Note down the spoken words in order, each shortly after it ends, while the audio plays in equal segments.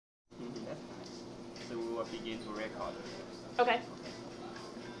will begin to record. Okay.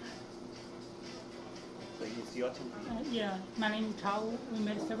 So it's your turn. Yeah, my name is Chao. We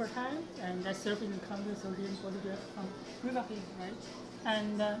met several times, and I served in the county association for the from Riverhead, right?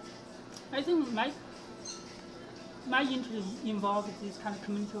 And I think my interest involved this kind of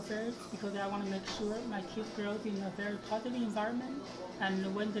community affairs because I want to make sure my kids grow in a very positive environment,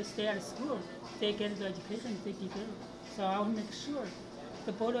 and when they stay at school, they get the education they deserve. So I want to make sure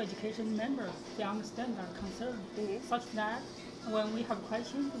the Board of Education members, they understand our concern, such that when we have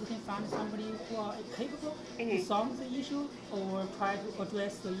questions, we can find somebody who are capable to solve the issue or try to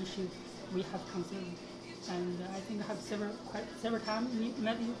address the issue we have concern. And I think I have several times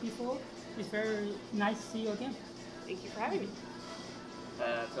met you before. It's very nice to see you again. Thank you for having me.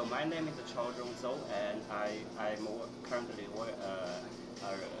 So my name is Chao Zhongzhou, and I'm currently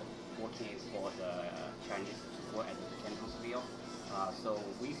working for the Chinese school at Catonsville. So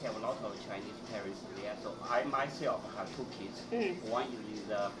we have a lot of Chinese parents there. So I myself have two kids. One is in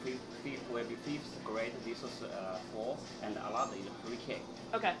the fifth grade. This is 4, and another is pre-K.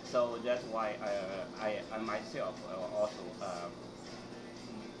 Okay. So that's why I myself also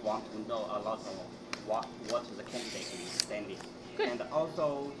want to know a lot of what the candidate is standing. Good. And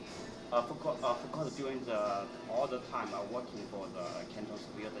also, of course, during all the time I'm working for the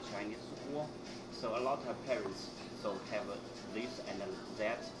Catonsville, the Chinese school, so a lot of parents have this and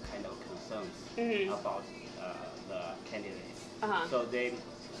that kind of concerns about the candidates.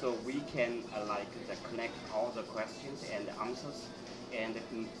 So we can connect all the questions and answers, and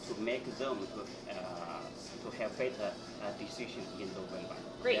to make them to have better decision in November.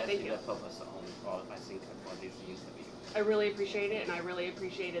 Great, thank you. That's the purpose of I think for this interview. I really appreciate it, and I really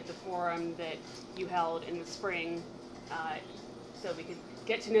appreciated the forum that you held in the spring, so we could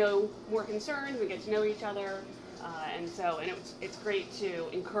get to know more concerns, we get to know each other, and it's great to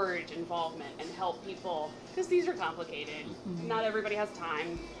encourage involvement and help people, because these are complicated. Not everybody has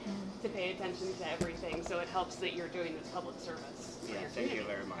time to pay attention to everything, so it helps that you're doing this public service. Yeah, thank you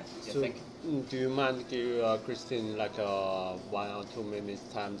very much. Yeah, so, do you mind give Kirsten like 1 or 2 minutes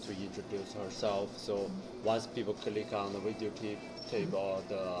time to introduce herself? So once people click on the video tape or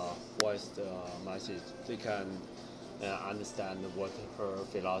the voice message, they can understand what her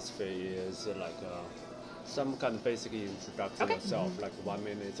philosophy is, like some kind of basic introduction yourself, like 1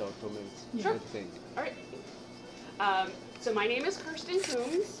 minute or 2 minutes. Sure. What do you think? All right. So my name is Kirsten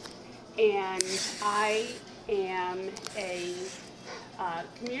Coombs, and I am a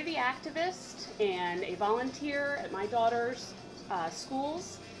community activist and a volunteer at my daughter's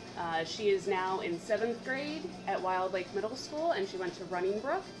schools. She is now in 7th grade at Wild Lake Middle School, and she went to Running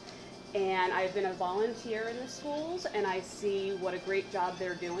Brook. And I've been a volunteer in the schools, and I see what a great job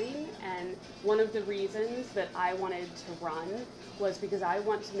they're doing. And one of the reasons that I wanted to run was because I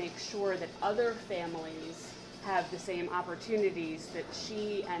want to make sure that other families have the same opportunities that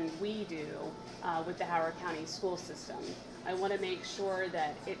she and we do with the Howard County school system. I want to make sure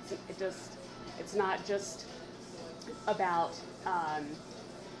that it's not just about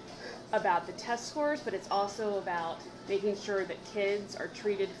the test scores, but it's also about making sure that kids are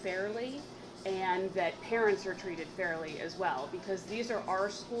treated fairly and that parents are treated fairly as well, because these are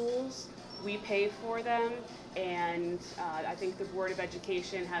our schools, we pay for them, and I think the Board of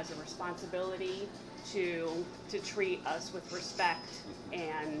Education has a responsibility to treat us with respect,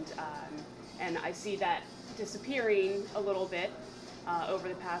 and I see that disappearing a little bit over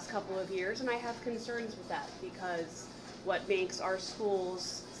the past couple of years, and I have concerns with that, because what makes our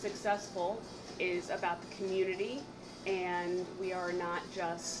schools successful is about the community, and we are not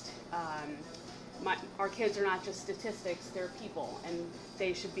just our kids are not just statistics, they're people, and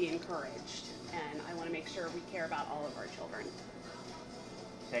they should be encouraged, and I want to make sure we care about all of our children.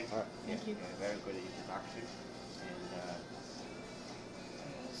 Thank you. Thank you. Very good introduction. And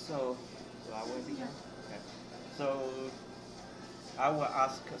so I will begin. Okay. So I will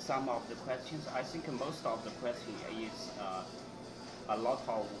ask some of the questions. I think most of the question is a lot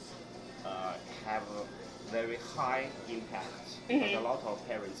of have a very high impact. Because a lot of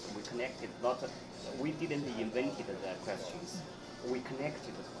parents, we connected. We didn't invent the questions. We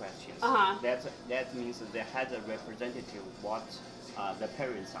connected the questions. That means that they had a representative what the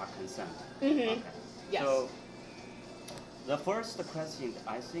parents are concerned. Okay. Yes. So the first question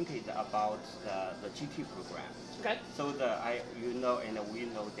I think is about the GT program. Okay. So we know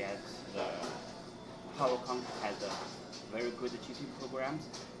that the Howard County has a very good GT programs,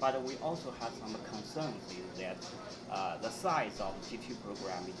 but we also have some concerns is that the size of GT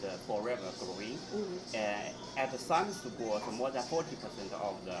program is forever growing. At some schools, more than 40%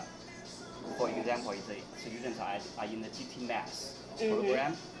 of for example, the students are in the GT Math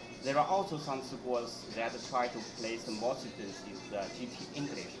program, There are also some schools that try to place more students in the GT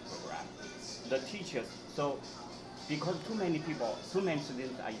English program. The teachers, so because too many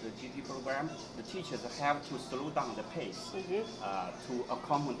students are in the GT program, the teachers have to slow down the pace to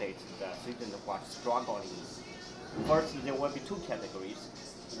accommodate the students who are struggling. First, there will be two categories.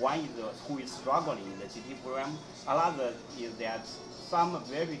 One is who is struggling in the GT program. Another is that some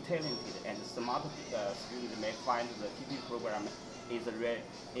very talented and smart students may find the GT program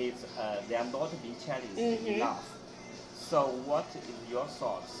they are not being challenged enough. So what is your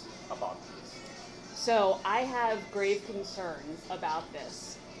thoughts about this? So I have grave concerns about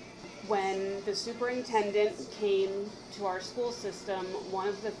this. When the superintendent came to our school system, one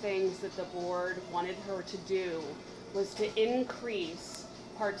of the things that the board wanted her to do was to increase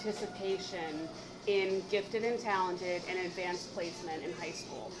participation in gifted and talented and advanced placement in high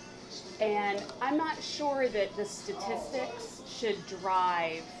school. And I'm not sure that the statistics should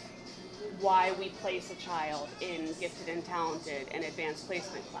drive why we place a child in gifted and talented and advanced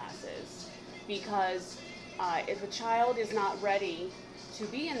placement classes. Because if a child is not ready to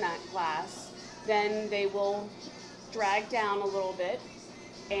be in that class, then they will drag down a little bit,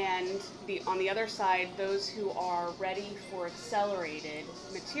 and on the other side, those who are ready for accelerated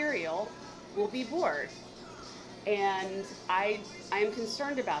material will be bored. And I'm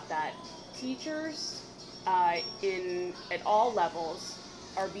concerned about that. Teachers at all levels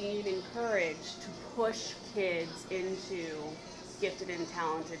are being encouraged to push kids into gifted and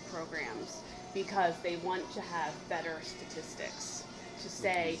talented programs because they want to have better statistics. To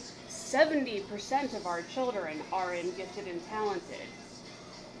say 70% of our children are in gifted and talented.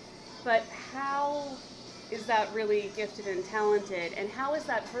 But how is that really gifted and talented, and how is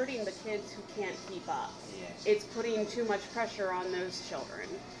that hurting the kids who can't keep up? It's putting too much pressure on those children.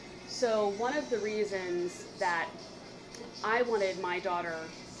 So one of the reasons that I wanted my daughter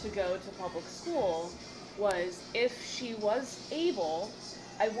to go to public school was, if she was able,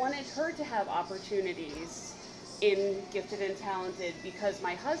 I wanted her to have opportunities in gifted and talented, because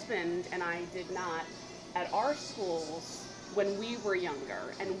my husband and I did not at our schools when we were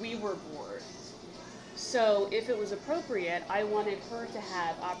younger and we were bored. So if it was appropriate, I wanted her to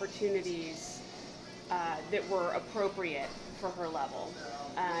have opportunities that were appropriate for her level.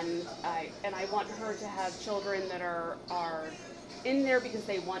 And I want her to have children that are in there because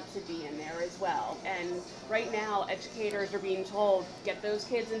they want to be in there as well. And right now, educators are being told, get those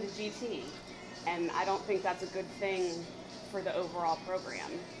kids into GT. And I don't think that's a good thing for the overall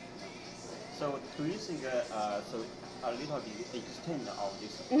program. So do you think, so a little bit extent of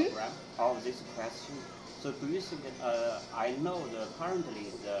this program, of this question, so do you think, I know that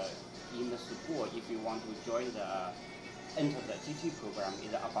currently in the school, if you want to join enter the GT program,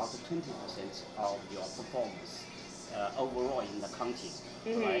 is about 20% of your performance overall in the county,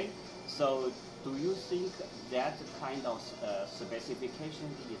 right? So do you think that kind of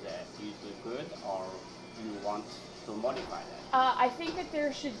specification is good, or you want to modify that? I think that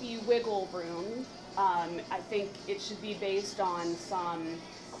there should be wiggle room. I think it should be based on some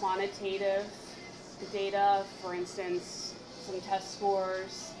quantitative data, for instance, some test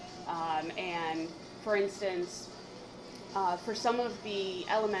scores, and for instance, for some of the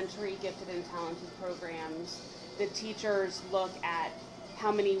elementary gifted and talented programs, the teachers look at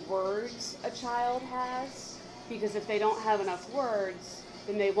how many words a child has, because if they don't have enough words,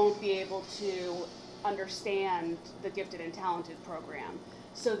 then they won't be able to understand the gifted and talented program.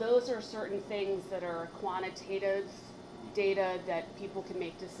 So those are certain things that are quantitative data that people can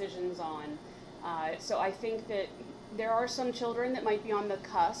make decisions on. So I think that there are some children that might be on the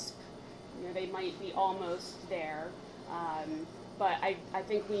cusp. You know, they might be almost there. But I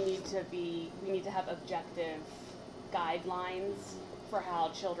think we need to have objective guidelines for how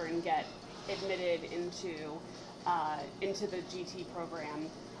children get admitted into the GT program.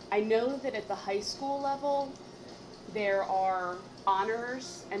 I know that at the high school level, there are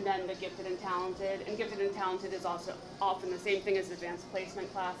honors and then the gifted and talented is also often the same thing as advanced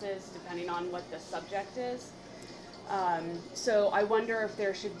placement classes, depending on what the subject is. So I wonder if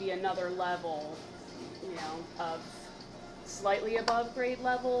there should be another level, you know, of slightly above grade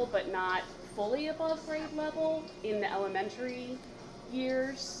level, but not fully above grade level in the elementary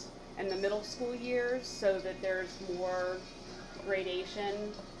years and the middle school years, so that there's more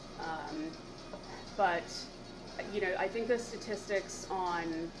gradation. But you know, I think the statistics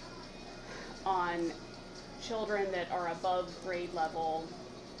on children that are above grade level,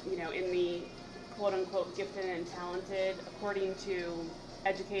 you know, in the quote-unquote gifted and talented, according to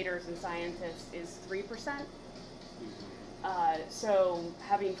educators and scientists, is 3%. So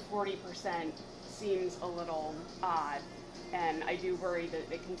having 40% seems a little odd. and I do worry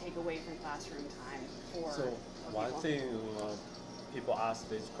that it can take away from classroom time for So one people. thing people ask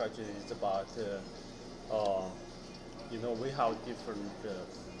this question is about, we have different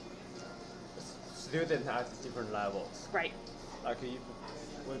students at different levels. Right. Like if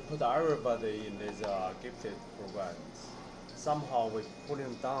we put everybody in this gifted program, somehow we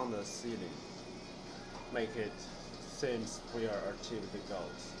putting down the ceiling, make it seems we are achieving the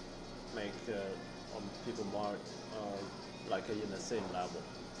goals, make people more like in the same level.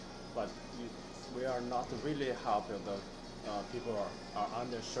 But we are not really helping the people are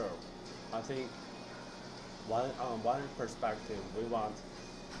underserved. I think one perspective, we want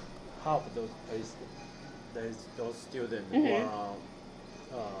help those students who are on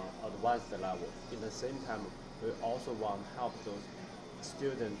advanced level. In the same time, we also want help those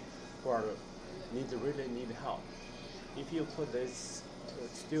students who are really need help. If you put this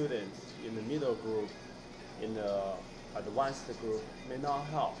student in the middle group, in the advanced group, may not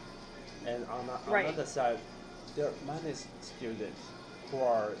help. And on the other side, there are many students who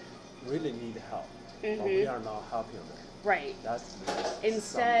are really need help, but we are not helping them. Right. That's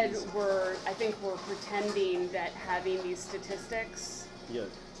Instead, I think we're pretending that having these statistics yes.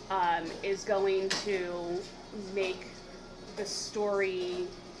 Is going to make the story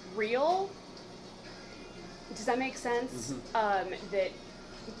real. Does that make sense?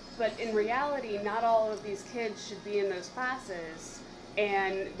 But in reality, not all of these kids should be in those classes,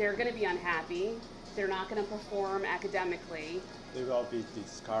 and they're going to be unhappy. They're not going to perform academically. They will be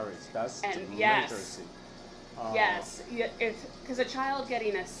discouraged. That's the major yes. thing. Yes, because a child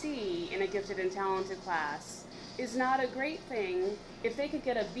getting a C in a gifted and talented class is not a great thing. If they could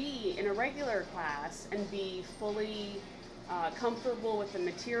get a B in a regular class and be fully comfortable with the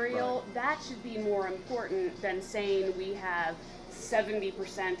material, that should be more important than saying we have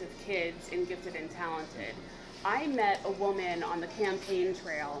 70% of kids in gifted and talented. I met a woman on the campaign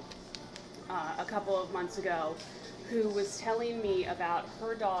trail a couple of months ago who was telling me about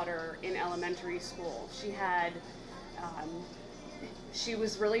her daughter in elementary school. She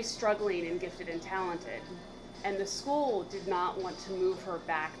was really struggling in gifted and talented, and the school did not want to move her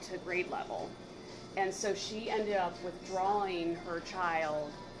back to grade level. And so she ended up withdrawing her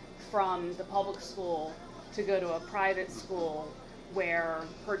child from the public school to go to a private school where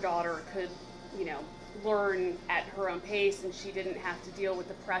her daughter could, learn at her own pace, and she didn't have to deal with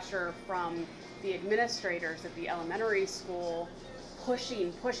the pressure from the administrators at the elementary school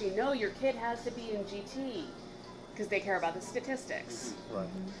pushing, no, your kid has to be in GT, because they care about the statistics. Right.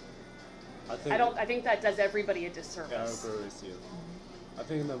 I think that does everybody a disservice. I agree with you. I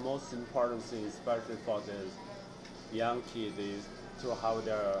think the most important thing, especially for the young kids, is to have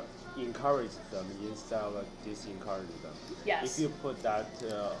encourage them instead of disencouraging them. Yes. If you put that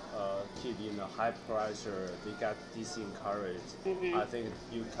kid in a high pressure, they get disencouraged. I think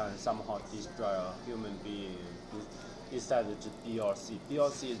you can somehow destroy a human being instead of just B or C. B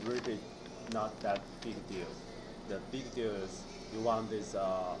or C is really not that big deal. The big deal is you want this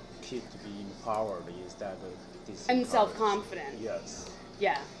kid to be empowered instead of disencouraged. And self-confident. Yes.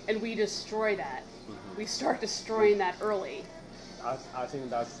 Yeah, and we destroy that. We start destroying that early. I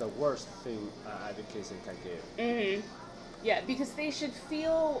think that's the worst thing education can give. Yeah, because they should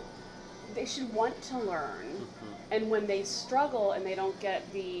want to learn, and when they struggle and they don't get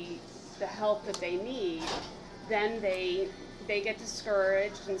the help that they need, then they get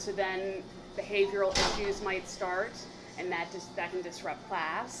discouraged, and so then behavioral issues might start, and that can disrupt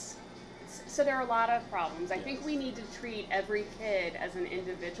class. So there are a lot of problems. I think we need to treat every kid as an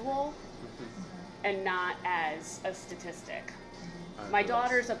individual and not as a statistic. My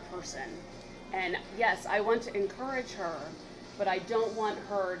daughter's a person, and yes, I want to encourage her, but I don't want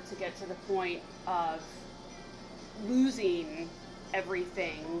her to get to the point of losing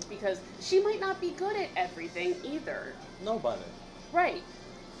everything, because she might not be good at everything either. Nobody. Right.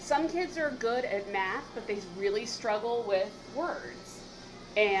 Some kids are good at math, but they really struggle with words.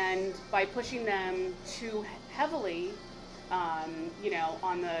 And by pushing them too heavily, on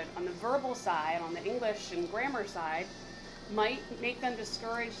the verbal side, on the English and grammar side, might make them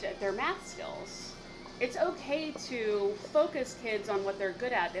discouraged at their math skills. It's okay to focus kids on what they're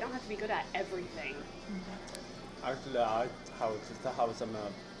good at. They don't have to be good at everything. Actually, I have some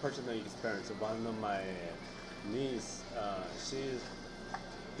personal experience. One of my niece,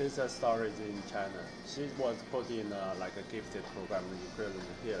 there's a story in China. She was put in like a gifted program equivalent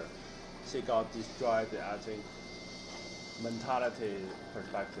here. She got destroyed. I think mentality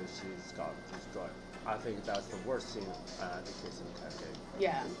perspective, she's got destroyed. I think that's the worst thing education can give.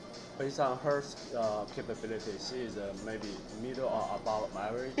 Yeah. Based on her capability, she is maybe middle or above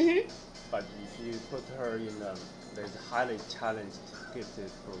average. But if you put her in there's a highly challenged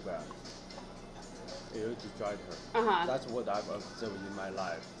gifted program. It used to drive her. That's what I've observed in my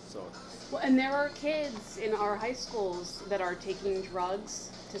life. So. Well, and there are kids in our high schools that are taking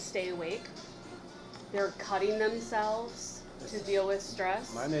drugs to stay awake. They're cutting themselves to deal with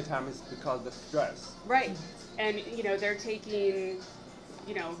stress. Many times it's because of stress. Right. And, you know, they're taking,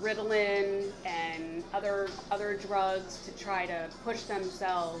 you know, Ritalin and other drugs to try to push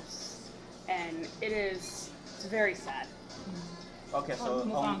themselves. And it's very sad. Okay, so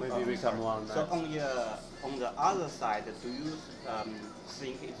Maybe we come on that. So on the other side, do you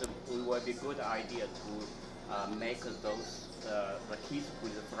think it will be a good idea to make those the kids who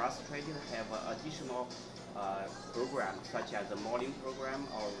is frustrated have additional program such as a morning program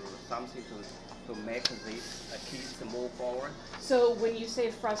or something to make these kids move forward? So when you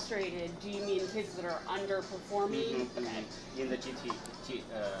say frustrated, do you mean kids that are underperforming? Okay. In the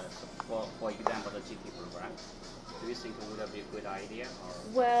for example, the GT program. Do you think it would be a good idea?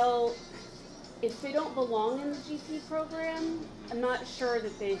 Or? Well, if they don't belong in the GT program, I'm not sure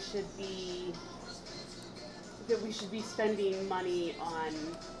that they should be, that we should be spending money on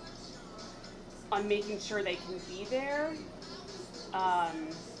making sure they can be there.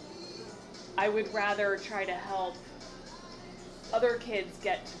 I would rather try to help other kids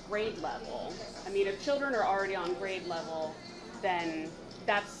get to grade level. I mean, if children are already on grade level, then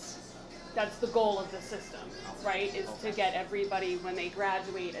that's the goal of the system, right? Is to get everybody, when they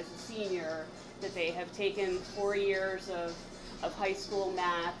graduate as a senior, that they have taken 4 years of high school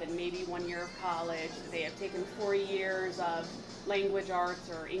math and maybe 1 year of college, that they have taken 4 years of language arts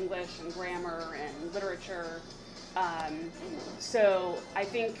or English and grammar and literature. So I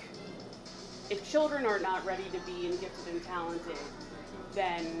think if children are not ready to be gifted and talented,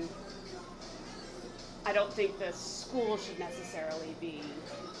 then I don't think the school should necessarily be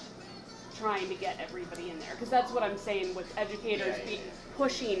trying to get everybody in there, because that's what I'm saying with educators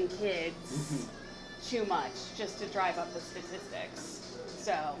pushing kids too much just to drive up the statistics.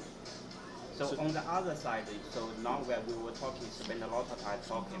 So on the other side, so now where we were talking, spend a lot of time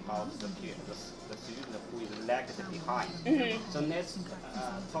talking about the student who is lagged behind. So let's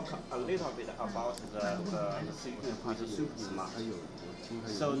talk a little bit about the student who is super smart.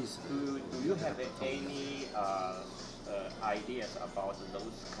 So do you have any ideas about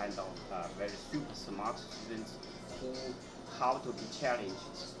those kind of very super smart students how to be challenged,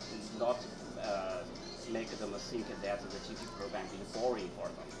 not make them think that the GP program is boring for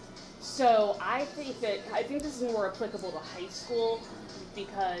them? So I think this is more applicable to high school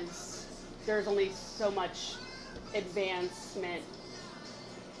because there's only so much advancement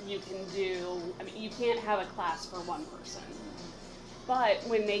you can do. I mean, you can't have a class for one person. But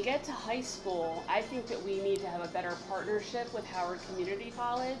when they get to high school, I think that we need to have a better partnership with Howard Community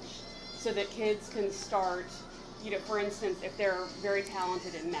College so that kids can start, you know, for instance, if they're very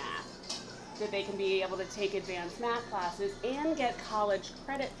talented in math, that they can be able to take advanced math classes and get college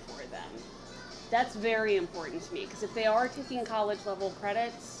credit for them. That's very important to me, because if they are taking college level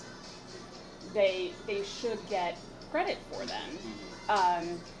credits, they should get credit for them.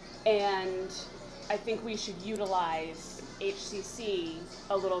 And I think we should utilize HCC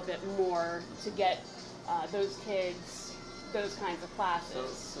a little bit more to get those kids those kinds of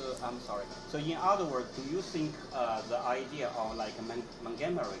classes. So I'm sorry. So in other words, do you think the idea of like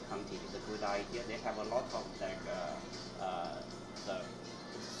Montgomery County is a good idea? They have a lot of like the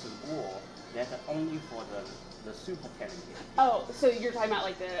school that are only for the super talented. Oh, so you're talking about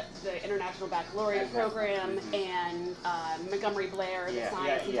like the International Baccalaureate program and Montgomery Blair, the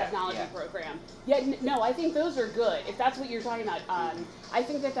Science and Technology program. Yeah, no, I think those are good. If that's what you're talking about, I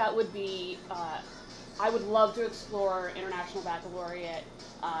think that would be. I would love to explore International Baccalaureate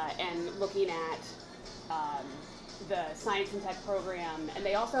and looking at the Science and Tech program, and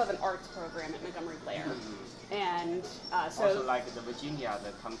they also have an arts program at Montgomery Blair. And so also like the Virginia,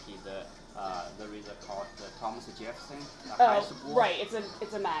 the county, there is a called the Thomas Jefferson High School. Right, it's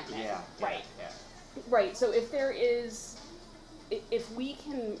a magnet. Right. Right. So if we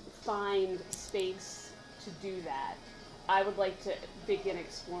can find space to do that, I would like to begin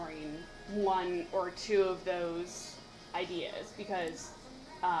exploring one or two of those ideas, because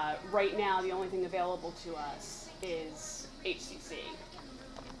right now the only thing available to us is HCC.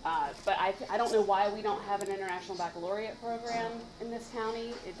 But I don't know why we don't have an International Baccalaureate program in this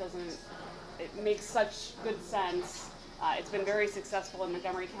county. It makes such good sense. It's been very successful in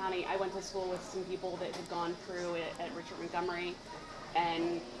Montgomery County. I went to school with some people that had gone through it at Richard Montgomery,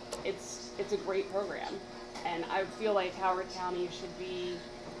 and it's a great program. And I feel like Howard County should be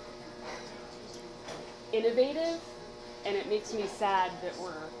innovative, and it makes me sad that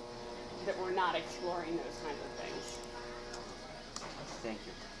we're that we're not exploring those kinds of things. Thank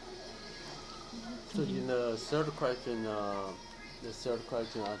you. So in the third question,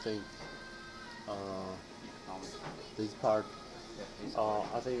 I think this part,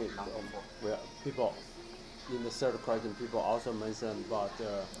 I think people in the third question, people also mentioned about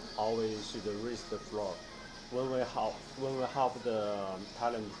always should reach the floor. When we help the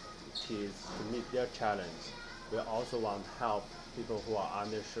talent kids to meet their challenge, we also want to help people who are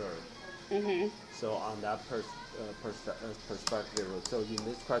underserved. Mm-hmm. So on that perspective, so in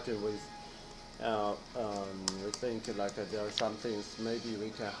this question, we think like there are some things maybe we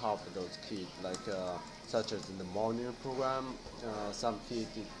can help those kids, like such as in the morning program. Some kids,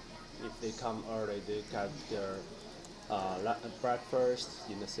 if they come early, they get their breakfast.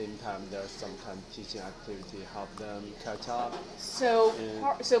 In the same time, there's some kind of teaching activity help them catch up. So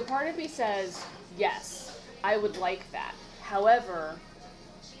part of me says yes, I would like that. However,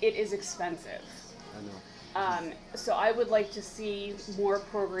 it is expensive. I know. So I would like to see more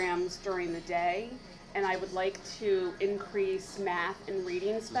programs during the day, and I would like to increase math and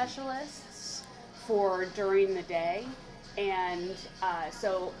reading specialists for during the day. And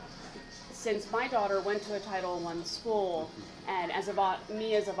so since my daughter went to a Title I school, and as a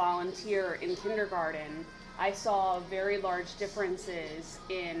volunteer in kindergarten, I saw very large differences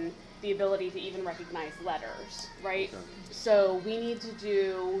in the ability to even recognize letters, right? Okay. So we need to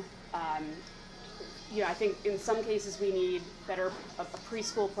do, I think in some cases we need a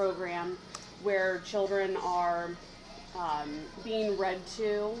preschool program where children are being read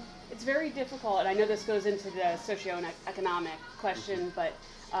to. It's very difficult, and I know this goes into the socioeconomic question, but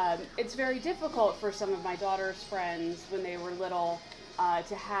it's very difficult for some of my daughter's friends when they were little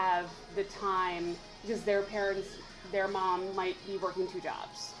to have the time, because their mom might be working 2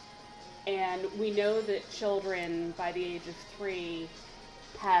 jobs. And we know that children by the age of 3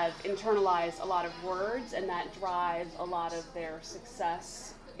 have internalized a lot of words, and that drives a lot of their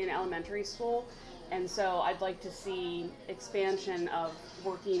success in elementary school. And so I'd like to see expansion of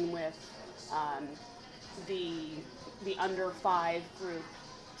working with the under 5 group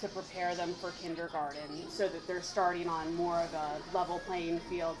to prepare them for kindergarten, so that they're starting on more of a level playing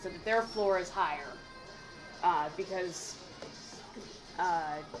field, so that their floor is higher. Because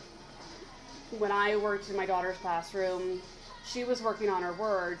when I worked in my daughter's classroom, she was working on her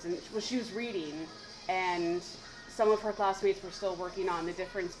words, and she was reading, and some of her classmates were still working on the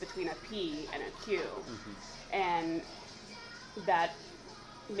difference between a P and a Q. Mm-hmm. And that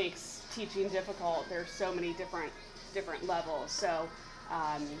makes teaching difficult. There's so many different levels. So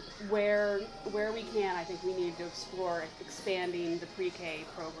where we can, I think we need to explore expanding the pre-K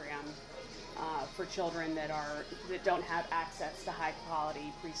program for children that don't have access to high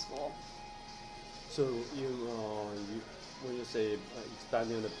quality preschool. So when you say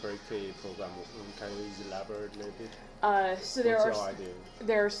expanding the pre-K program, can you elaborate a little bit? So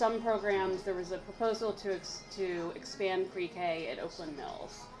there are some programs. There was a proposal to expand pre-K at Oakland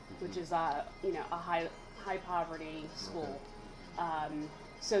Mills, mm-hmm. which is a high poverty school, okay.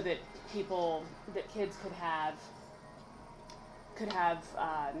 So that kids could have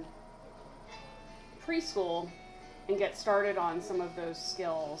preschool and get started on some of those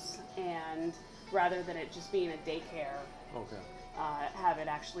skills, and rather than it just being a daycare, okay. Have it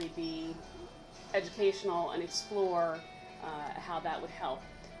actually be educational and explore how that would help.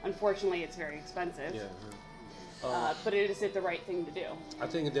 Unfortunately, it's very expensive, yeah. But it is the right thing to do. I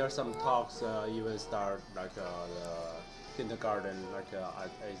think there are some talks even start like the kindergarten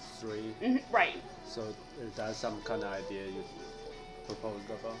at age 3. Mm-hmm, right. So is that some kind of idea you proposed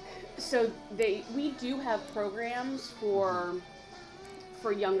about? So we do have programs for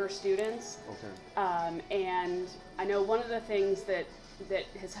younger students. Okay. And I know one of the things that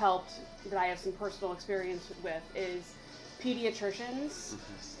has helped, that I have some personal experience with, is pediatricians.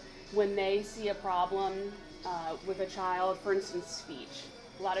 Mm-hmm. When they see a problem with a child, for instance, speech.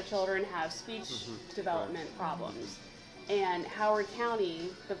 A lot of children have speech mm-hmm. development right. problems. Mm-hmm. And Howard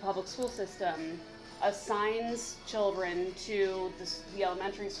County, the public school system, assigns children to the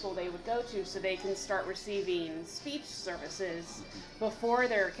elementary school they would go to, so they can start receiving speech services before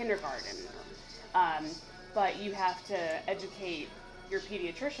their kindergarten. But you have to educate your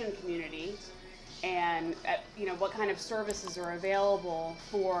pediatrician community, and what kind of services are available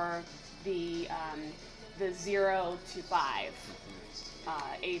for the 0 to 5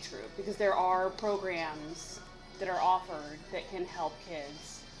 age group, because there are programs that are offered that can help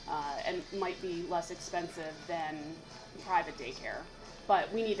kids. And might be less expensive than private daycare. But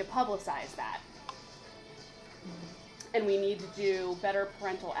we need to publicize that. And we need to do better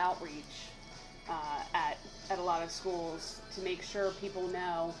parental outreach at a lot of schools to make sure people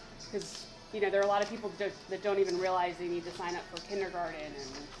know, because there are a lot of people that don't even realize they need to sign up for kindergarten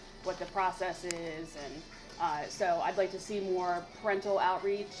and what the process is, and so I'd like to see more parental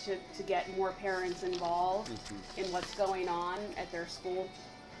outreach to get more parents involved in what's going on at their school,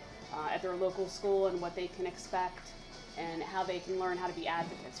 at their local school, and what they can expect and how they can learn how to be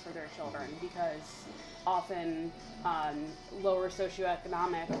advocates for their children, because often lower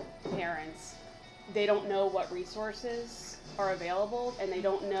socioeconomic parents, they don't know what resources are available, and they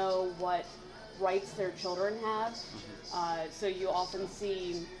don't know what rights their children have. So you often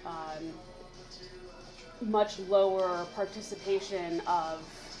see much lower participation of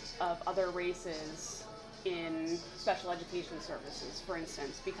other races in special education services, for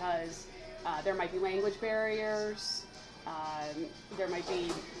instance, because there might be language barriers, there might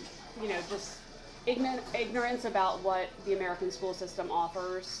be, just ignorance about what the American school system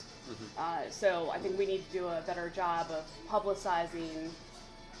offers. So I think we need to do a better job of publicizing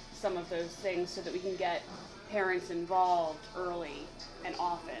some of those things so that we can get parents involved early and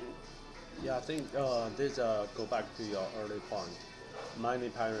often. Yeah, I think this go back to your early point. Many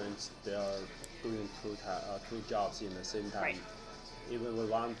parents, they are doing two jobs in the same time. Right. Even we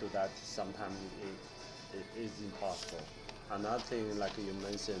want to do that, sometimes it is impossible. Another thing, like you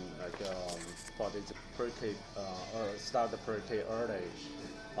mentioned, like for this pre-K, or start the pre-K early,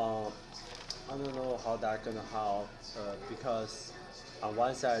 I don't know how that gonna help, because on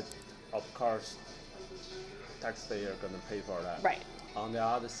one side, of course, taxpayer gonna pay for that. Right. On the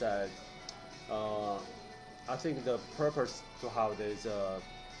other side, I think the purpose to have this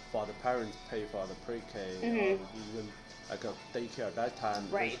for the parents pay for the pre-K, or even like a daycare that time,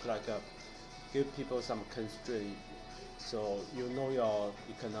 Right. it's like give people some constraint, so you know your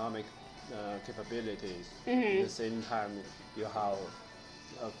economic capabilities. At the same time, you have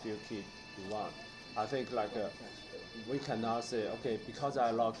a few kids you want. I think like we cannot say, okay, because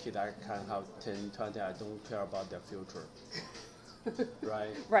I love kids, I can have 10, 20, I don't care about their future.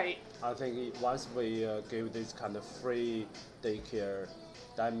 Right? Right. I think once we give this kind of free daycare,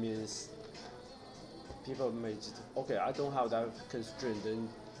 that means people may just, okay, I don't have that constraint, then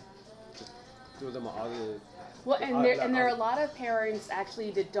just do them other. Well, and there are a lot of parents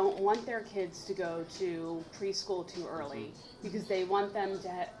actually that don't want their kids to go to preschool too early because they want them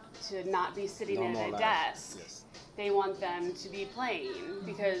to not be sitting at a desk. Yes. They want them to be playing,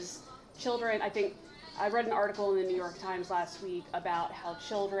 because children, I think, I read an article in the New York Times last week about how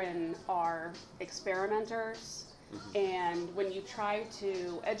children are experimenters, and when you try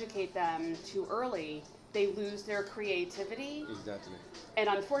to educate them too early, they lose their creativity. Exactly. And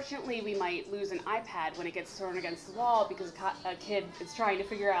unfortunately, we might lose an iPad when it gets thrown against the wall because a kid is trying to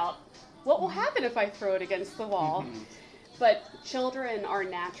figure out what will happen if I throw it against the wall. But children are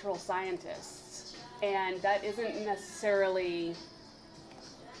natural scientists, and that isn't necessarily,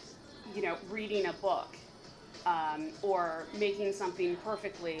 reading a book or making something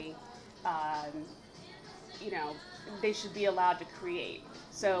perfectly. They should be allowed to create.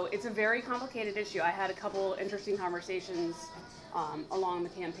 So it's a very complicated issue. I had a couple interesting conversations along the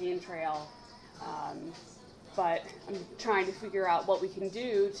campaign trail, but I'm trying to figure out what we can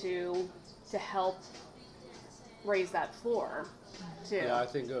do to help raise that floor too. Yeah, I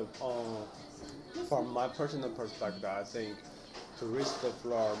think from my personal perspective, I think to raise the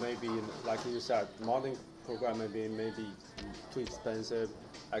floor, maybe like you said, modern program maybe too expensive.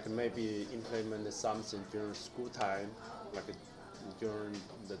 I can maybe implement something during school time, like during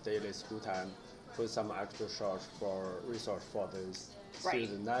the daily school time, put some extra resource for this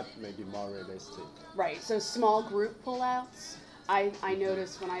student. That may be more realistic. Right. So small group pullouts. I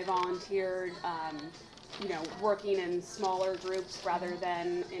noticed when I volunteered, working in smaller groups rather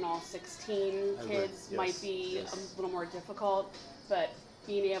than in all 16 kids might be a little more difficult, but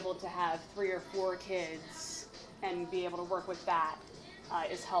being able to have 3 or 4 kids and be able to work with that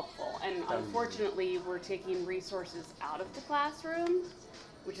is helpful. And unfortunately, we're taking resources out of the classroom,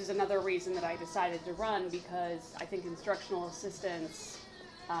 which is another reason that I decided to run, because I think instructional assistants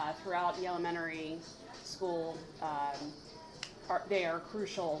throughout the elementary school, they are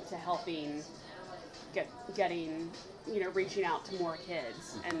crucial to helping getting, reaching out to more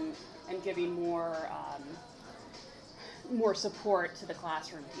kids and giving more support to the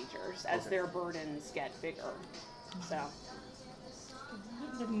classroom teachers as their burdens get bigger. So.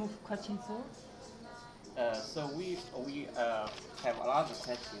 Let's move to question 4. So we have a lot of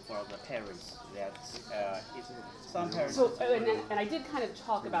questions for the parents. That some parents. So and I did kind of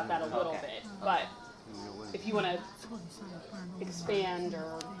talk about that a little bit, but if you want to expand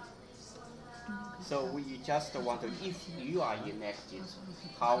or. So we just want to, if you are elected,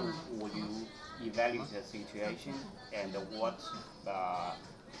 how would you evaluate the situation and what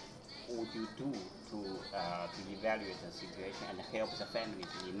would you do to evaluate the situation and help the families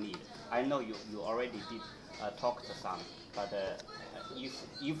in need? I know you already did talk to some, but if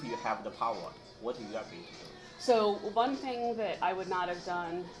you have the power, what you are going to do? So one thing that I would not have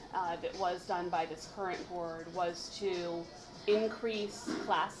done that was done by this current board was to increase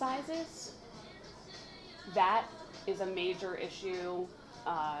class sizes. That is a major issue,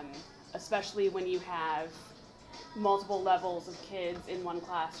 especially when you have multiple levels of kids in one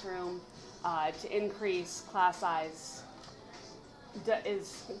classroom. To increase class size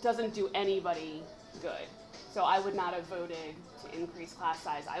doesn't do anybody good. So I would not have voted to increase class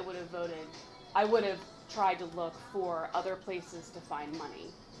size. I would have tried to look for other places to find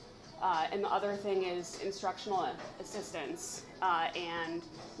money. And the other thing is instructional assistants and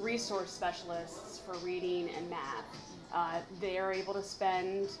resource specialists for reading and math. They are able to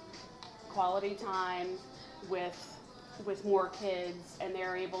spend quality time with more kids, and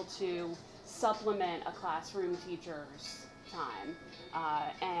they're able to supplement a classroom teacher's time.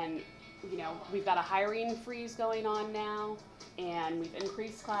 And you know, we've got a hiring freeze going on now, and we've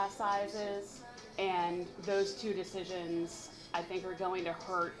increased class sizes, and those two decisions I think are going to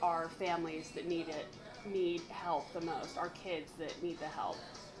hurt our families that need help the most, our kids that need the help.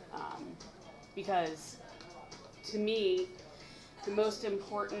 Because to me, the most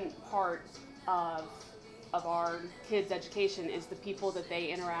important part of our kids' education is the people that they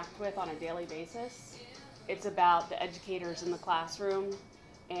interact with on a daily basis. It's about the educators in the classroom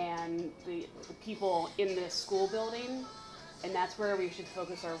and the people in the school building, and that's where we should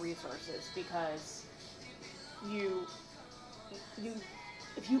focus our resources, because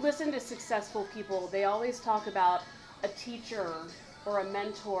if you listen to successful people, they always talk about a teacher or a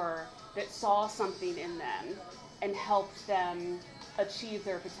mentor that saw something in them and helped them achieve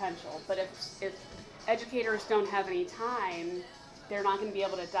their potential. But if educators don't have any time, they're not going to be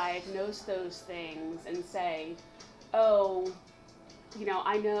able to diagnose those things and say, oh, you know,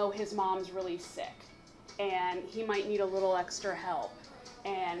 I know his mom's really sick and he might need a little extra help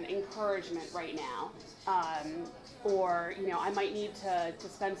and encouragement right now. Or, you know, I might need to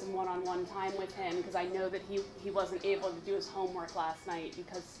spend some one-on-one time with him because I know that he wasn't able to do his homework last night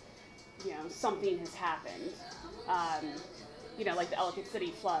because, you know, something has happened. You know, like the Ellicott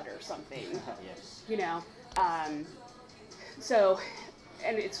City flood or something. Yes. You know, so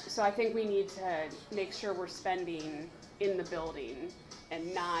I think we need to make sure we're spending in the building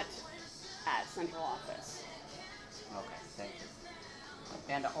and not at central office. Okay, thank you.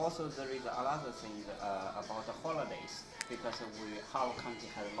 And also there is another thing about the holidays, because Howard County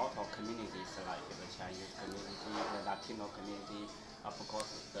has a lot of communities like the Chinese community, the Latino community, of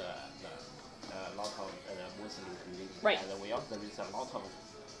course the lot of Muslim community. Right. And there is a lot of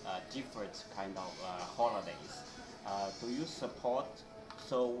different kind of holidays. Do you support,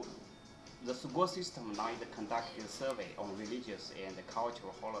 so the school system now conduct a survey on religious and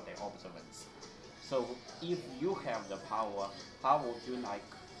cultural holiday observance. So if you have the power, how would you like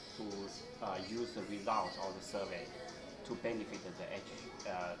to use the results of the survey to benefit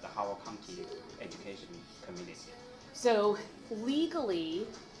the Howard County education community? So legally,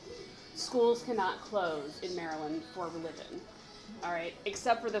 schools cannot close in Maryland for religion, all right,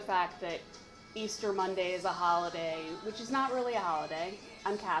 except for the fact that Easter Monday is a holiday, which is not really a holiday.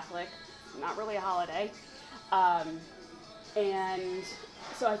 I'm Catholic, not really a holiday. And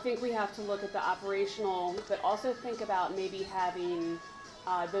so I think we have to look at the operational, but also think about maybe having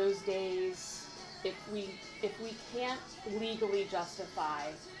those days, if we can't legally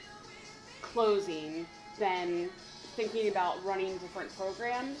justify closing, then thinking about running different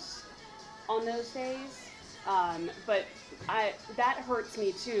programs on those days. But that hurts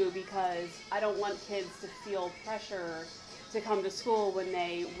me too, because I don't want kids to feel pressure to come to school when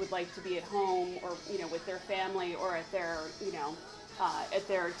they would like to be at home, or, you know, with their family, or at their, you know, at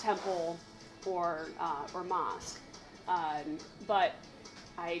their temple or mosque. But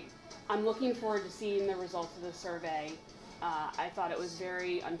I'm looking forward to seeing the results of the survey. I thought it was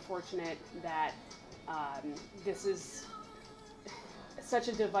very unfortunate that this is such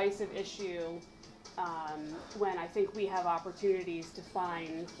a divisive issue, when I think we have opportunities to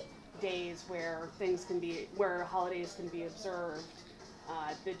find days where holidays can be observed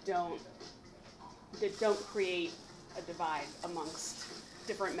that don't create a divide amongst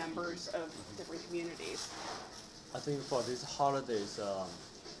different members of different communities. I think for these holidays,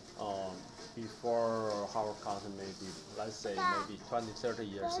 before Howard County, maybe, let's say maybe 20, 30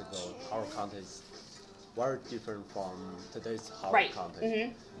 years ago, Howard County very different from today's holiday context.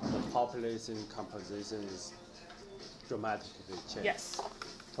 Mm-hmm. The population composition is dramatically changed. Yes.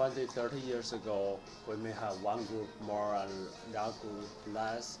 20, 30 years ago, we may have one group more and another group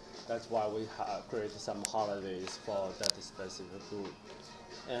less. That's why we create some holidays for that specific group.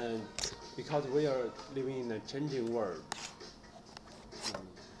 And because we are living in a changing world,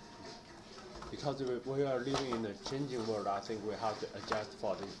 I think we have to adjust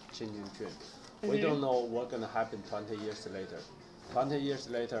for the changing trend. We don't know what's going to happen 20 years later. 20 years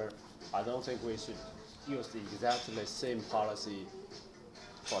later, I don't think we should use exactly the same policy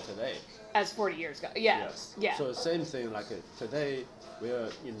for today. As 40 years ago, yeah. Yes. Yeah. So same thing, like today we are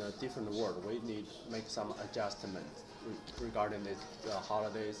in a different world. We need to make some adjustments regarding the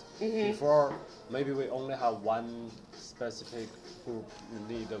holidays. Before, maybe we only have one specific group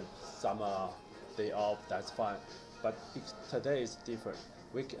need some day off. That's fine. But today is different.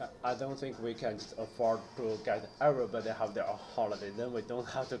 I don't think we can just afford to get everybody have their holiday. Then we don't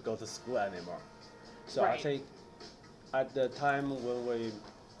have to go to school anymore. So Right. I think at the time when we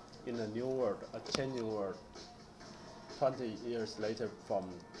in a new world, a changing world, 20 years later from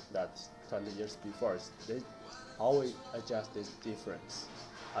that 20 years before, they always adjust this difference.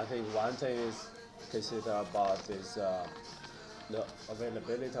 I think one thing is consider about is the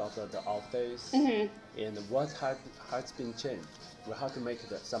availability of the off days and what has been changed. We have to make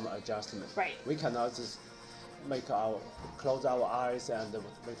some adjustment. Right. We cannot just close our eyes and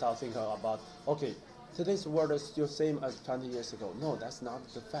without thinking about, okay, today's world is still same as 20 years ago. No, that's not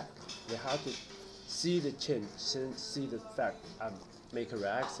the fact. We have to see the change, see the fact, and make a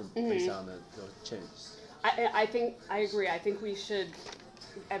reaction based on those changes. I think I agree. I think we should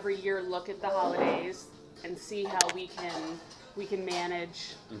every year look at the holidays and see how we can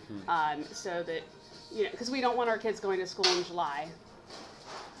manage so that because we don't want our kids going to school in July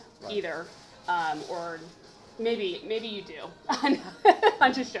either, or maybe you do.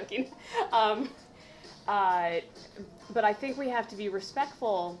 I'm just joking. But I think we have to be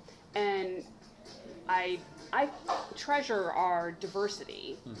respectful, and I treasure our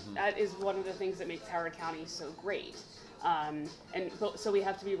diversity. That is one of the things that makes Howard County so great. So we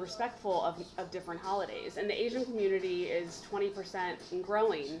have to be respectful of different holidays. And the Asian community is 20% and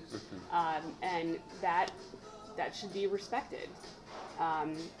growing, and that should be respected.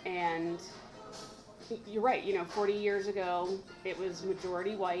 And you're right, 40 years ago it was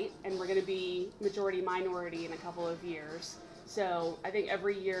majority white, and we're going to be majority minority in a couple of years. So I think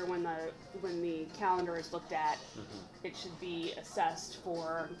every year when the calendar is looked at, it should be assessed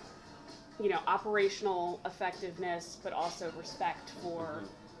for operational effectiveness, but also respect for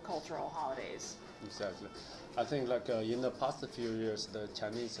cultural holidays. Exactly. I think like in the past few years, the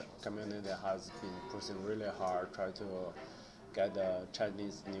Chinese community has been pushing really hard, try to get the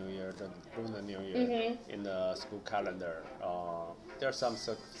Chinese New Year, the Lunar New Year in the school calendar. There's some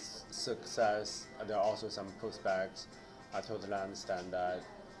success, there are also some pushbacks. I totally understand that.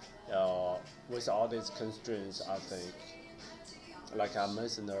 With all these constraints, I think, like I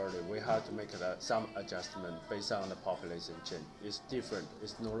mentioned earlier, we have to make some adjustment based on the population change. It's different.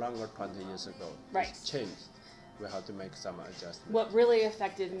 It's no longer 20 years ago. Right. It's changed. We have to make some adjustment. What really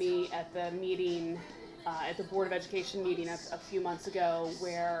affected me at the meeting, at the Board of Education meeting a few months ago,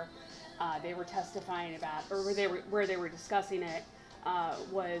 where they were testifying about, or where they were discussing it,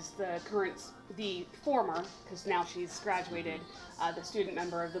 was the former, because now she's graduated, the student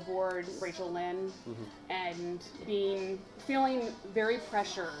member of the board, Rachel Lynn, and feeling very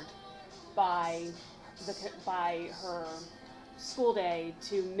pressured by her school day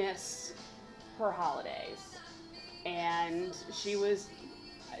to miss her holidays, and she had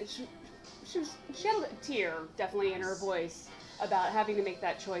a tear definitely in her voice about having to make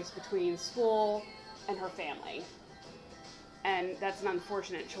that choice between school and her family. And that's an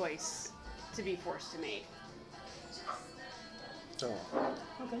unfortunate choice to be forced to make. So,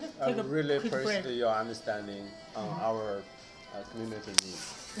 Okay, let's I take a really quick appreciate break. your understanding on our community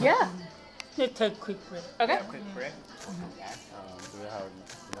needs. Yeah. Let's take a quick break. Okay. Quick break. Do we have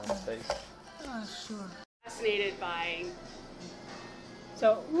enough space? Sure. Fascinated by.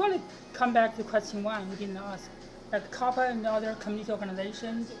 So we want to come back to question one we didn't ask. That Capa and other community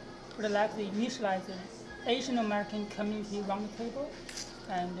organizations would like to initialize an Asian American Community Roundtable,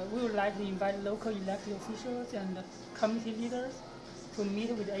 and we would like to invite local elected officials and community leaders to meet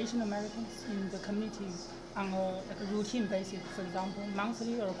with Asian Americans in the community on a routine basis, for example,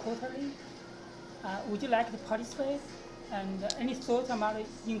 monthly or quarterly. Would you like to participate? And any thoughts about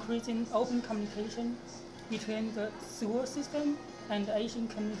increasing open communication between the school system and the Asian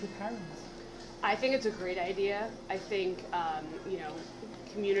community parents? I think it's a great idea. I think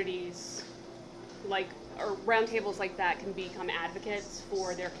communities like or roundtables like that can become advocates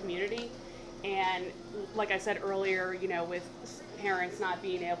for their community. And like I said earlier, you know, with parents not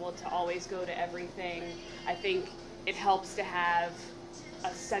being able to always go to everything, I think it helps to have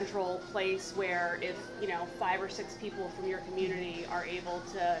a central place where if, you know, 5 or 6 people from your community are able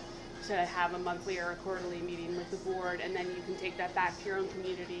to have a monthly or a quarterly meeting with the board, and then you can take that back to your own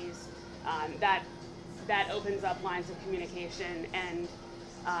communities, that opens up lines of communication. And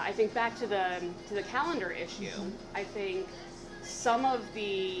I think back to the calendar issue, I think some of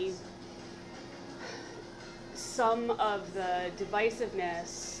the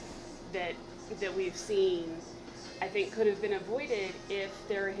divisiveness that we've seen, I think, could have been avoided if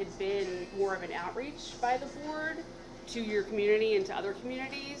there had been more of an outreach by the board to your community and to other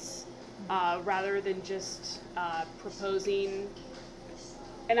communities, rather than just proposing.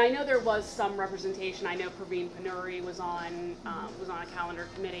 And I know there was some representation. I know Praveen Panuri was on a calendar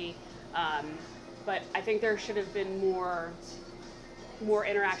committee, but I think there should have been more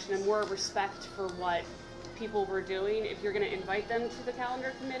interaction and more respect for what people were doing. If you're going to invite them to the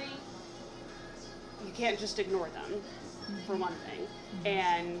calendar committee, you can't just ignore them, for one thing.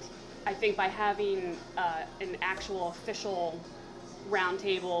 And I think by having an actual official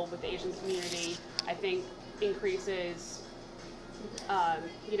roundtable with the Asian community, I think increases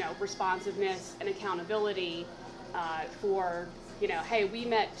you know, responsiveness and accountability for, you know, hey, we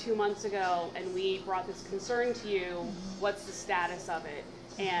met 2 months ago and we brought this concern to you, what's the status of it?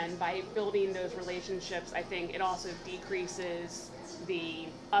 And by building those relationships, I think it also decreases the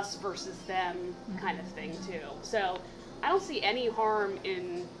us versus them kind of thing too. So I don't see any harm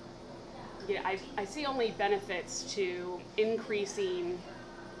in, you know, I see only benefits to increasing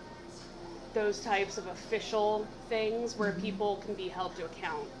those types of official things where people can be held to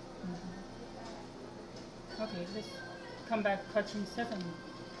account. Okay, let's come back to question 7.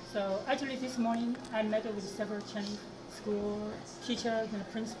 So actually this morning I met with several Chinese school teachers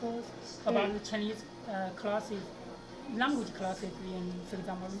and principals about the Chinese classes, language classes in, for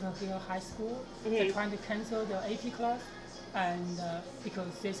example, River Hill High School. They're trying to cancel the AP class, and because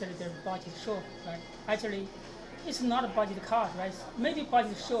they said their budget short, right? Actually, it's not a budget cut, right? Maybe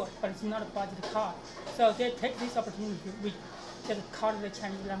budget short, but it's not a budget cut. So they take this opportunity to just cut the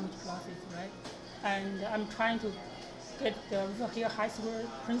Chinese language classes, right? And I'm trying to get the River Hill High School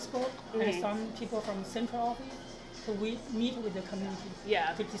principal and some people from central office to meet with the community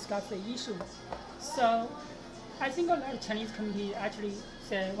to discuss the issue. So I think a lot of Chinese community actually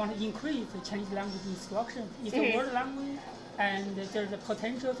say want to increase the Chinese language instruction. It's a world language, and there's a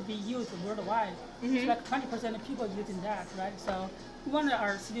potential to be used worldwide. It's like 20% of people using that, right? So we want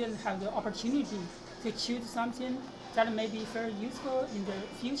our students have the opportunity to choose something that may be very useful in the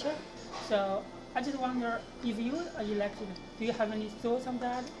future. So I just wonder, if you are elected, do you have any thoughts on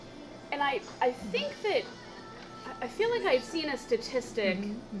that? And I think that, I feel like I've seen a statistic,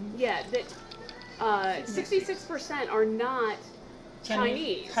 that 66% are not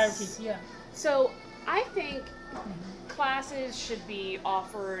Chinese. Heritage, So I think classes should be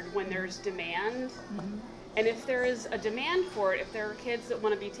offered when there's demand. And if there is a demand for it, if there are kids that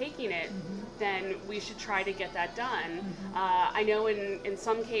want to be taking it, then we should try to get that done. I know in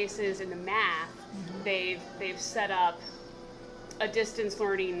some cases in the math, they've set up a distance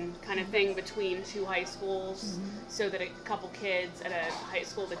learning kind of thing between 2 high schools, so that a couple kids at a high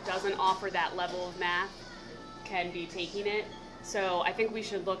school that doesn't offer that level of math can be taking it. So I think we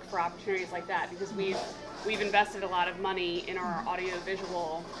should look for opportunities like that, because we've invested a lot of money in our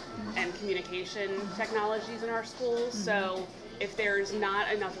audio-visual and communication technologies in our schools. So if there's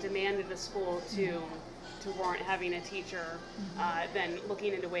not enough demand in the school to warrant having a teacher, then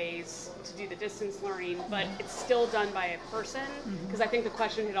looking into ways to do the distance learning, but it's still done by a person, because I think the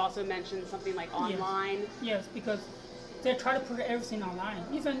question had also mentioned something like online. Yes, because they try to put everything online,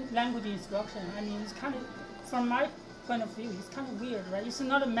 even language instruction. I mean, it's kind of, from my point of view, it's kind of weird, right? It's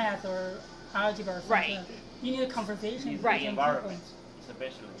not a math or algebra or something. Right. You need a conversation. Right. Environment. It's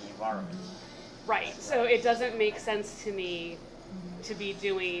basically the environment. Right. So it doesn't make sense to me to be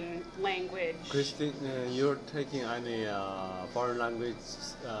doing language. Kirsten, you're taking any foreign language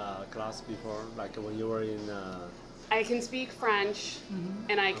class before, like when you were in? I can speak French,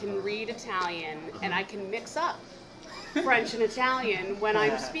 and I can read Italian, and I can mix up French and Italian when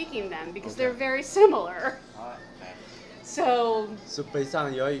I'm speaking them, because they're very similar. So based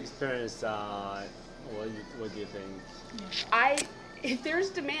on your experience, what do you think? If there's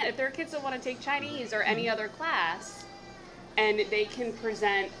demand, if there are kids that want to take Chinese or any other class, and they can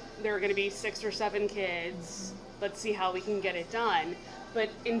present, there are going to be 6 or 7 kids, let's see how we can get it done. But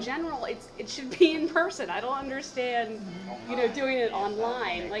in general, it should be in person. I don't understand, doing it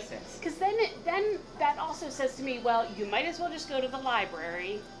online. Like, because then that also says to me, well, you might as well just go to the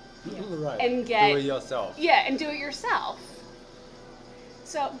library Right. and get do it yourself. Yeah, and do it yourself.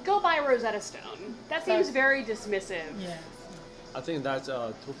 So go buy Rosetta Stone. That seems very dismissive. Yeah. I think that's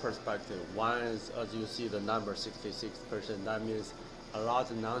two perspectives. One is, as you see the number 66%, that means a lot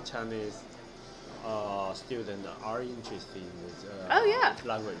of non-Chinese students are interested in this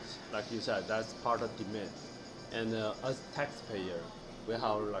language. Like you said, that's part of demand. And as taxpayer, we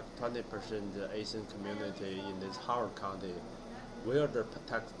have like 20% Asian community in this Howard County. We are the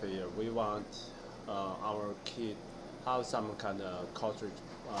taxpayer. We want our kid have some kind of culture.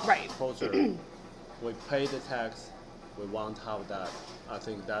 Culture. We pay the tax. We want to have that. I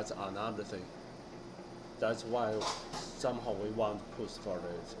think that's another thing. That's why somehow we want to push for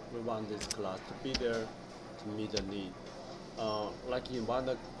this. We want this class to be there to meet the need. Like in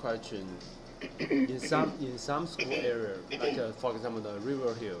one question, in some school area, like for example the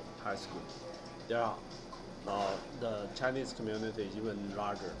River Hill High School, there are the Chinese community is even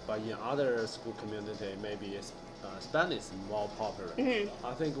larger. But in other school community, maybe Spanish is more popular.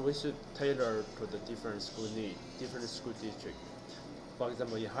 I think we should tailor to the different school need, different school district. For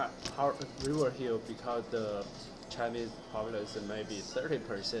example, in River Hill, because the Chinese population may be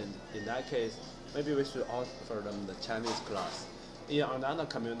 30%, in that case, maybe we should offer them the Chinese class. In another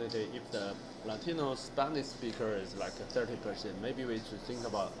community, if the Latino Spanish speaker is like 30%, maybe we should think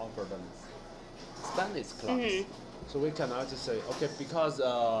about offer them Spanish class. So we cannot just say, okay, because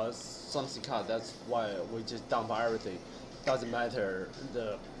something cut, that's why we just dump everything. Doesn't matter.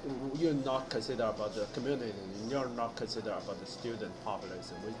 You're not consider about the community. You're not consider about the student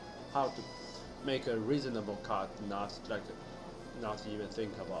population. We have to make a reasonable cut, not even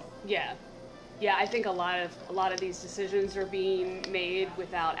think about. Yeah, I think a lot of these decisions are being made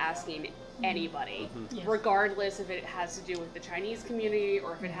without asking anybody, regardless if it has to do with the Chinese community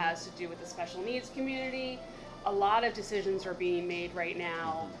or if it has to do with the special needs community. A lot of decisions are being made right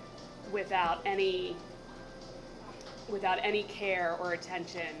now without any care or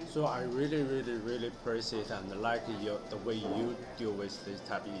attention. So I really, really, really appreciate and like the way you deal with this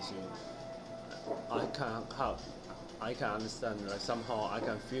type of issue. I can understand, like somehow I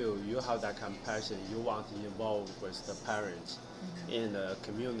can feel you have that compassion. You want to involve with the parents in the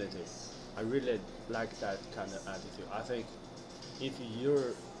community. I really like that kind of attitude. I think if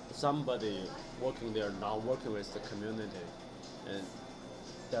you're somebody working there, not working with the community, and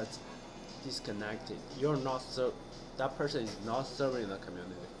that's disconnected, you're not that person is not serving the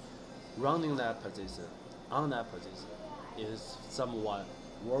community. Running that position, on that position, is someone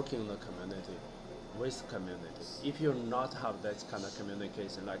working in the community, with community. If you not have that kind of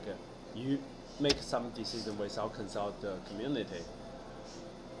communication, like you make some decision without consult the community's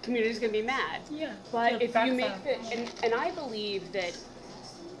gonna be mad. Yeah. But if you make and I believe that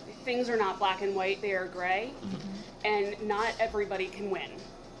things are not black and white, they are gray, and not everybody can win.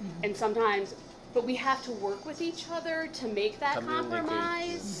 And sometimes, but we have to work with each other to make that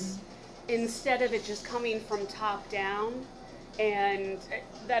compromise instead of it just coming from top down. And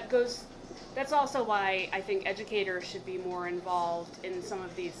that's also why I think educators should be more involved in some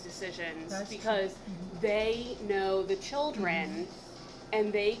of these decisions, because they know the children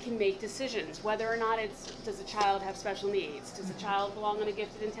and they can make decisions whether or not does a child have special needs, does a child belong in a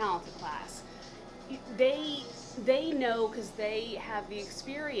gifted and talented class. They know because they have the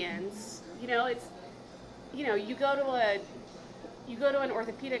experience. You go to an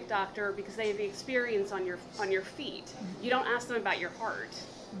orthopedic doctor because they have the experience on your feet. You don't ask them about your heart.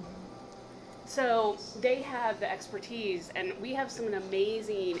 So they have the expertise, and we have some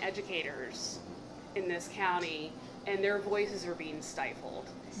amazing educators in this county, and their voices are being stifled.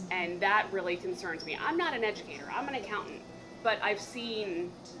 And that really concerns me. I'm not an educator, I'm an accountant, but I've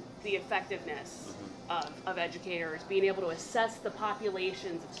seen the effectiveness of educators being able to assess the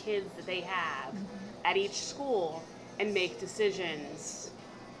populations of kids that they have at each school and make decisions,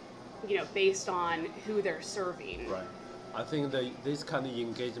 based on who they're serving. Right. I think this kind of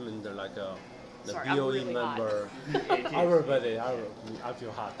engagement, like the Sorry, BOE I'm really member, everybody, I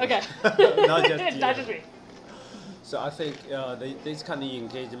feel hot. Okay. Not just you. Not just me. So I think this kind of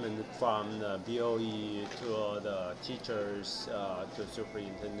engagement from the BOE to the teachers, to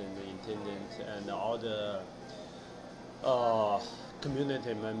superintendent, intendant, and all the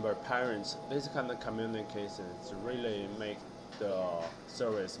community member, parents, this kind of communications really make the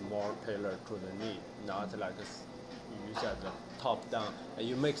service more tailored to the need, not like you said, the top down, and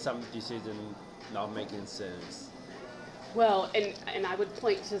you make some decision not making sense. Well, and I would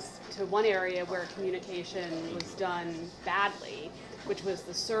point to one area where communication was done badly, which was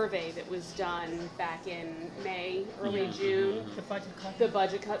the survey that was done back in May, early June. The budget cut. The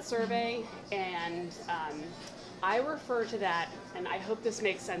budget cut survey, and I refer to that, and I hope this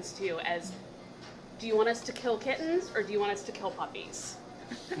makes sense to you, as, do you want us to kill kittens or do you want us to kill puppies?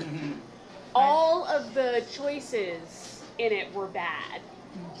 All of the choices in it were bad,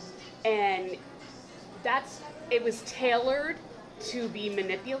 and it was tailored to be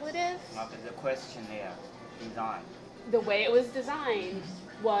manipulative. The questionnaire design. The way it was designed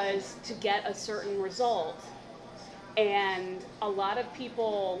was to get a certain result, and a lot of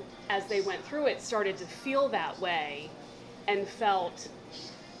people, as they went through it, started to feel that way and felt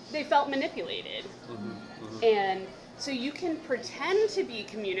manipulated. And so you can pretend to be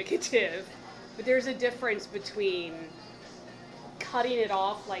communicative, but there's a difference between cutting it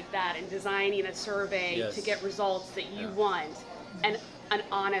off like that and designing a survey to get results that you want and an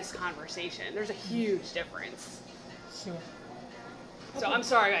honest conversation. There's a huge difference. Sure. So I'm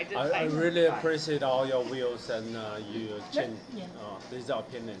sorry I really appreciate all your views and you change these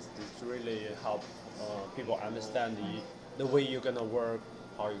opinions. This really help people understand the way you're gonna work,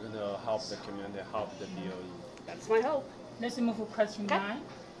 how you're gonna help the community, help the BOE. That's my hope. Let's move to question 9.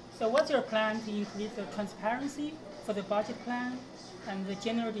 So what's your plan to increase the transparency for the budget plan and the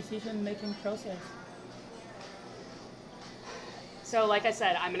general decision-making process? So like I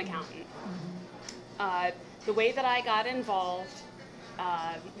said, I'm an accountant. The way that I got involved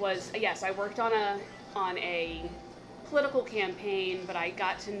was, yes, I worked on a political campaign, but I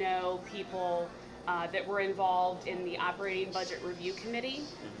got to know people that were involved in the Operating Budget Review Committee,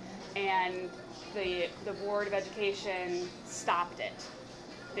 and the Board of Education stopped it.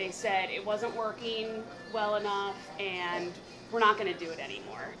 They said it wasn't working well enough and we're not going to do it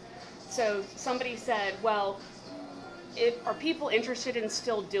anymore. So somebody said, well, are people interested in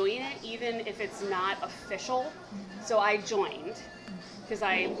still doing it even if it's not official? So I joined because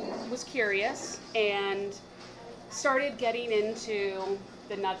I was curious and started getting into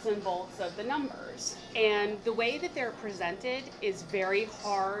the nuts and bolts of the numbers. And the way that they're presented is very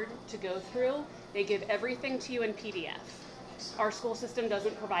hard to go through. They give everything to you in PDF. Our school system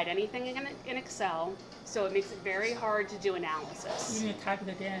doesn't provide anything in Excel, so it makes it very hard to do analysis. You need to type it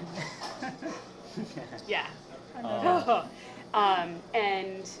again. Yeah.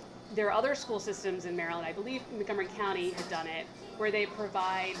 And there are other school systems in Maryland, I believe Montgomery County had done it, where they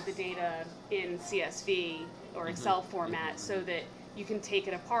provide the data in CSV or Excel format so that you can take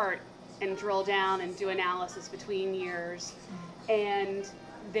it apart and drill down and do analysis between years. And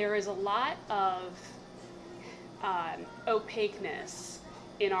there is a lot of opaqueness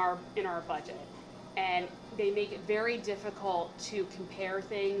in our budget, and they make it very difficult to compare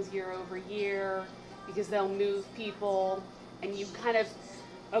things year over year because they'll move people and you kind of,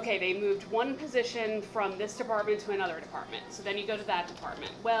 okay, they moved one position from this department to another department, so then you go to that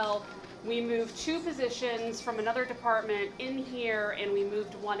department. Well, we moved 2 positions from another department in here and we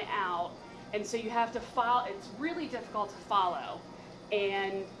moved one out, and so you have to follow. It's really difficult to follow.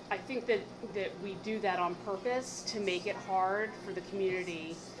 And I think that we do that on purpose to make it hard for the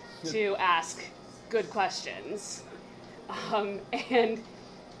community to ask good questions. And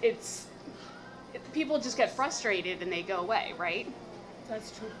people just get frustrated and they go away, right?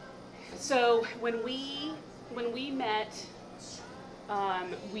 That's true. So when we met,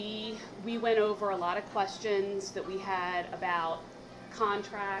 we went over a lot of questions that we had about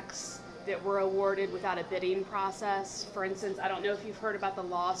contracts that were awarded without a bidding process. For instance, I don't know if you've heard about the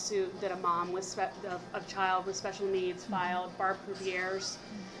lawsuit that a mom with a child with special needs filed, Barb Croupier's.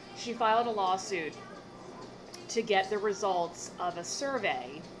 She filed a lawsuit to get the results of a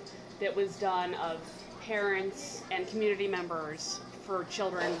survey that was done of parents and community members for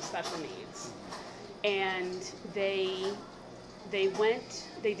children with special needs. And they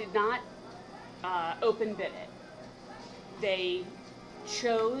did not open bid it. They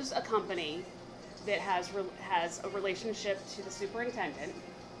chose a company that has a relationship to the superintendent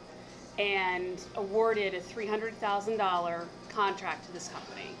and awarded a $300,000 contract to this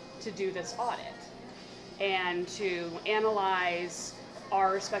company to do this audit and to analyze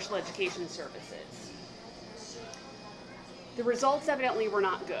our special education services. The results evidently were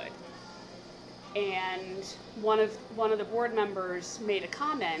not good, and one of the board members made a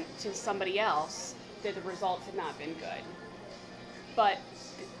comment to somebody else that the results had not been good. But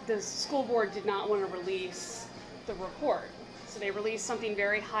the school board did not want to release the report, so they released something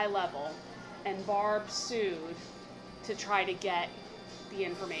very high level, and Barb sued to try to get the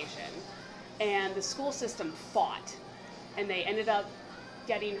information. And the school system fought, and they ended up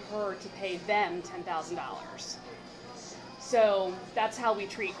getting her to pay them $10,000. So that's how we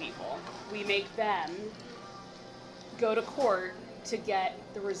treat people. We make them go to court to get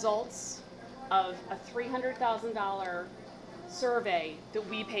the results of a $300,000 survey that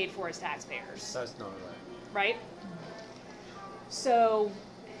we paid for as taxpayers. That's not right. Right? So,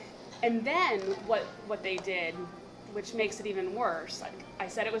 and then what they did, which makes it even worse, like I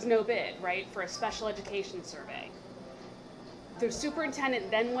said it was no bid, right, for a special education survey. The superintendent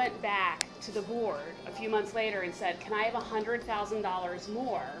then went back to the board a few months later and said, can I have $100,000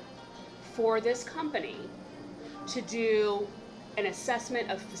 more for this company to do an assessment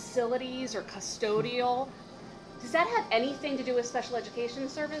of facilities or custodial? Does that have anything to do with special education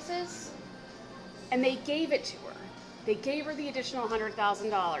services? And they gave it to her. They gave her the additional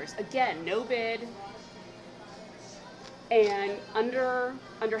 $100,000. Again, no bid. And under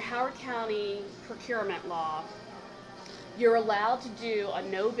Howard County procurement law, you're allowed to do a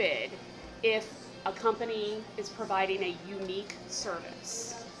no bid if a company is providing a unique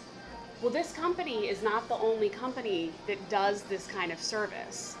service. Well, this company is not the only company that does this kind of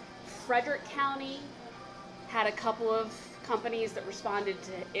service. Frederick County had a couple of companies that responded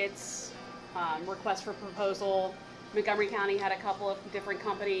to its request for proposal. Montgomery County had a couple of different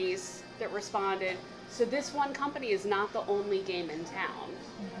companies that responded. So this one company is not the only game in town,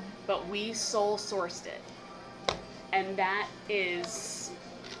 but we sole sourced it. And that is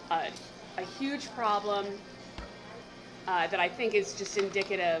a huge problem that I think is just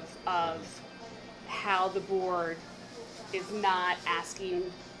indicative of how the board is not asking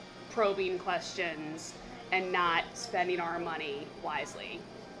probing questions and not spending our money wisely.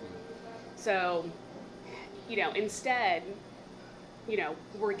 So, you know, instead, you know,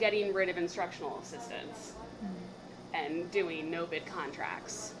 we're getting rid of instructional assistants and doing no bid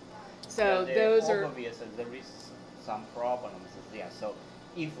contracts. So Yeah, those are obvious there is some problems there. So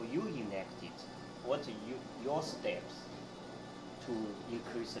if you enact it, what are your steps to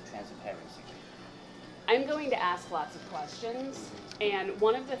increase the transparency? I'm going to ask lots of questions, and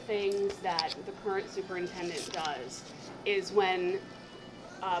one of the things that the current superintendent does is when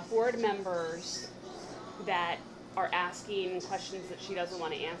board members that are asking questions that she doesn't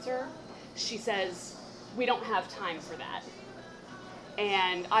want to answer, she says, we don't have time for that.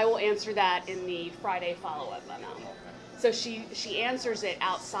 And I will answer that in the Friday follow-up memo. So she answers it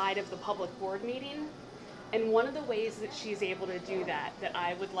outside of the public board meeting. And one of the ways that she's able to do that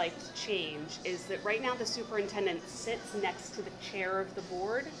I would like to change is that right now the superintendent sits next to the chair of the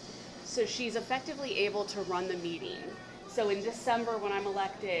board. So she's effectively able to run the meeting. So in December when I'm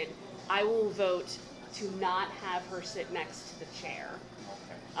elected, I will vote to not have her sit next to the chair.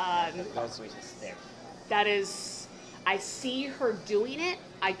 Okay. That's a step. That is, I see her doing it.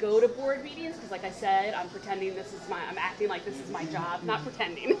 I go to board meetings because, like I said, I'm acting like this is my job. Not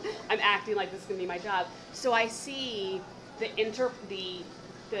pretending. I'm acting like this is gonna be my job. So I see the interplay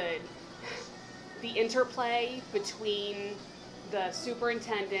between the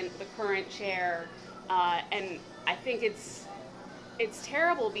superintendent, the current chair, and I think it's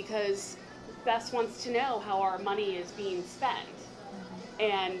terrible because Bess wants to know how our money is being spent.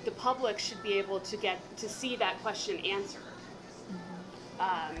 And the public should be able to see that question answered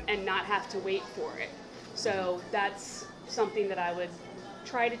and not have to wait for it. So that's something that I would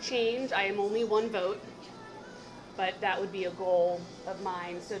try to change. I am only one vote, but that would be a goal of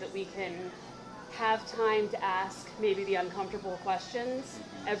mine so that we can have time to ask maybe the uncomfortable questions.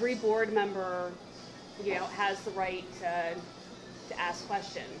 Every board member, you know, has the right to ask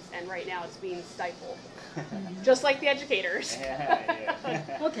questions, and right now it's being stifled. Just like the educators.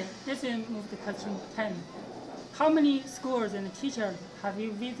 Okay, let's move to question 10. How many schools and teachers have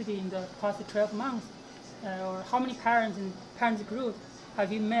you visited in the past 12 months? Or how many parents and parents groups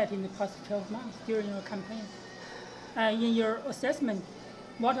have you met in the past 12 months during your campaign? In your assessment,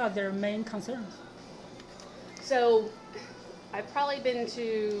 what are their main concerns? So I've probably been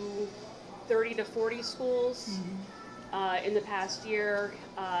to 30 to 40 schools in the past year.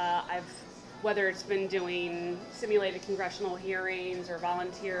 Whether it's been doing simulated congressional hearings or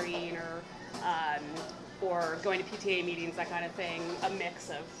volunteering or going to PTA meetings, that kind of thing, a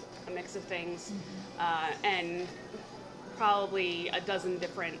mix of things, and probably a dozen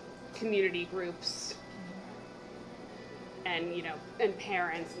different community groups, and and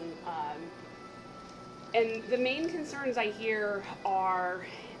parents, and the main concerns I hear are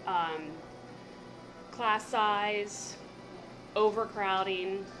class size,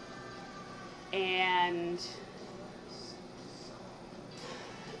 overcrowding, and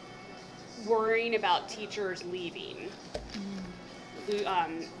worrying about teachers leaving.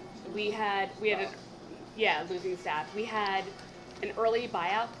 Losing staff. We had an early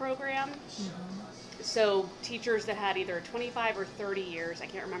buyout program So teachers that had either 25 or 30 years, I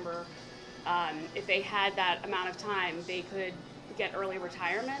can't remember, if they had that amount of time, they could get early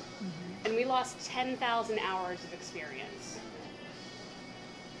retirement. And we lost 10,000 hours of experience.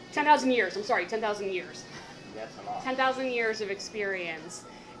 10,000 years, I'm sorry, 10,000 years. That's a lot. 10,000 years of experience.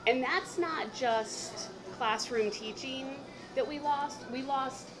 And that's not just classroom teaching that we lost. We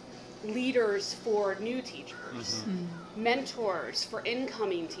lost leaders for new teachers, mentors for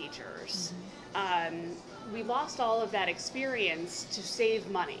incoming teachers. We lost all of that experience to save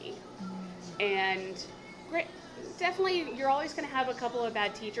money. And great, definitely you're always going to have a couple of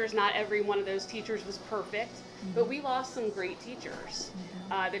bad teachers. Not every one of those teachers was perfect, but we lost some great teachers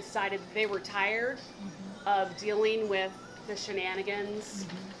that decided that they were tired of dealing with the shenanigans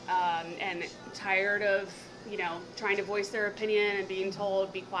and tired of, you know, trying to voice their opinion and being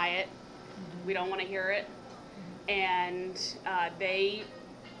told, be quiet, we don't want to hear it. And they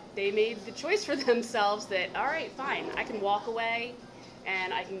made the choice for themselves that, all right, fine, I can walk away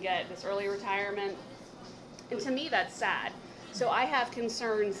and I can get this early retirement. And to me, that's sad. So I have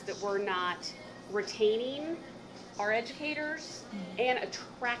concerns that we're not retaining our educators and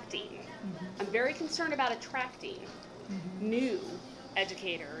attracting. I'm very concerned about attracting new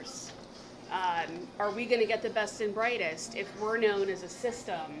educators. Are we going to get the best and brightest if we're known as a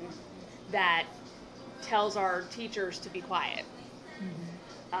system that tells our teachers to be quiet?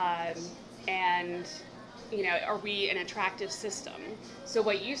 And, you know, are we an attractive system? So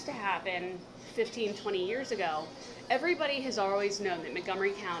what used to happen 15, 20 years ago, everybody has always known that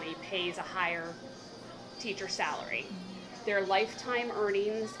Montgomery County pays a higher teacher salary. Their lifetime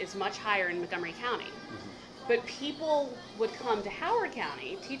earnings is much higher in Montgomery County. But people would come to Howard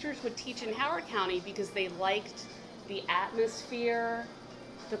County, teachers would teach in Howard County because they liked the atmosphere,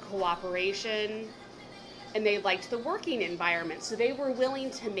 the cooperation, and they liked the working environment. So they were willing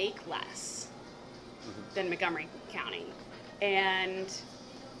to make less than Montgomery County. And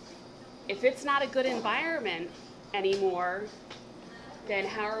if it's not a good environment anymore, then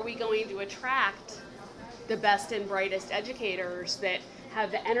how are we going to attract the best and brightest educators that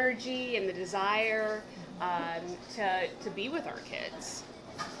have the energy and the desire to be with our kids?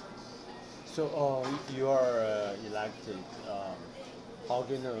 So if you are elected, how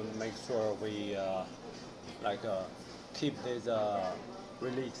can you make sure we keep this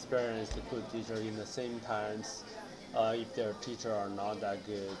really experienced good teacher in the same times? If their teacher are not that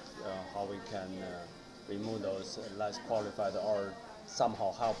good, how we can remove those less qualified or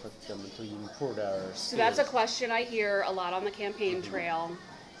somehow help them to improve their skills? So that's a question I hear a lot on the campaign trail.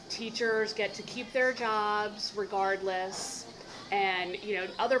 Teachers get to keep their jobs regardless, and you know,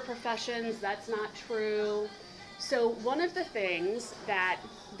 other professions, that's not true. So one of the things that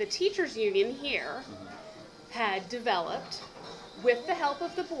the teachers union here had developed with the help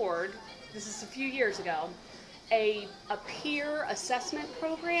of the board, this is a few years ago, a peer assessment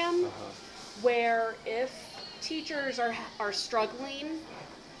program where if teachers are struggling,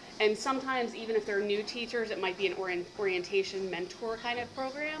 and sometimes even if they're new teachers, it might be an orientation mentor kind of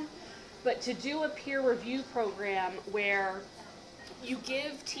program, but to do a peer review program where you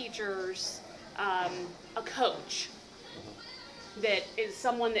give teachers a coach that is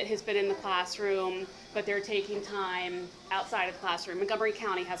someone that has been in the classroom, but they're taking time outside of the classroom. Montgomery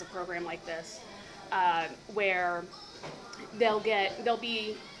County has a program like this where they'll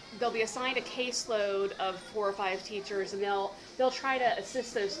be assigned a caseload of 4 or 5 teachers, and they'll try to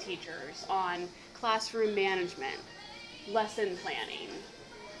assist those teachers on classroom management, lesson planning,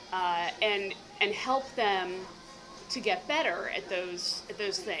 and help them to get better at those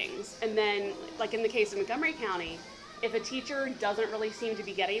things. And then, like in the case of Montgomery County, if a teacher doesn't really seem to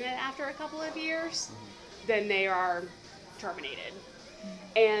be getting it after a couple of years, then they are terminated.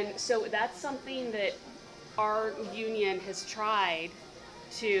 And so that's something that our union has tried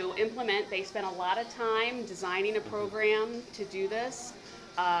to implement. They spent a lot of time designing a program to do this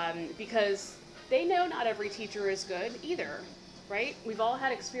because they know not every teacher is good either, right? We've all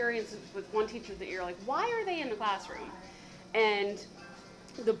had experiences with one teacher that you're like, why are they in the classroom? And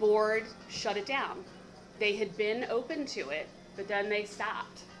the board shut it down. They had been open to it, but then they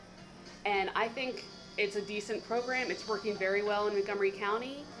stopped. And I think it's a decent program. It's working very well in Montgomery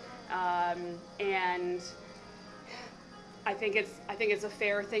County, and I think it's a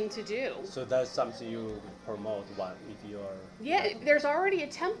fair thing to do. So that's something you promote if you're... Yeah, there's already a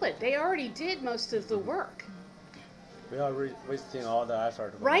template. They already did most of the work. We are wasting all the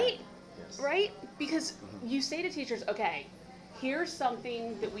effort. Right? Yes. Right? Because you say to teachers, okay, here's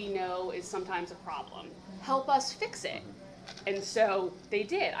something that we know is sometimes a problem. Help us fix it. And so they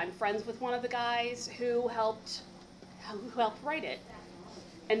did. I'm friends with one of the guys who helped write it.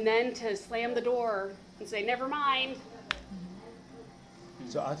 and then to slam the door and say, never mind.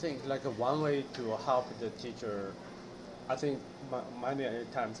 So I think like one way to help the teacher, I think many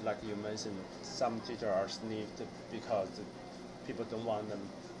times, like you mentioned, some teachers are sniffed because people don't want them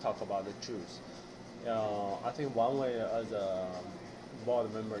to talk about the truth. I think one way as a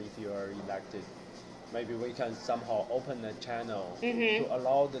board member, if you are elected, maybe we can somehow open a channel to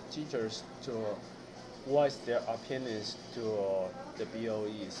allow the teachers to voice their opinions to the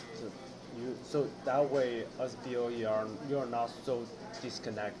BOEs. So that way, as BOE, you're not so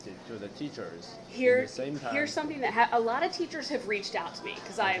disconnected to the teachers. At the same time, here's something that a lot of teachers have reached out to me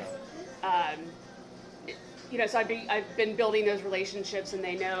because I've been building those relationships, and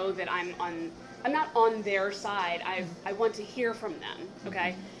they know that I'm not on their side. I want to hear from them.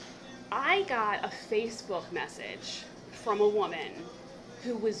 Okay, I got a Facebook message from a woman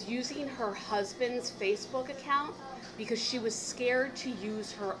who was using her husband's Facebook account because she was scared to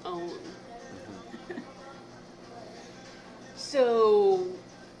use her own. So,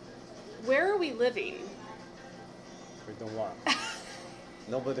 where are we living? we don't want.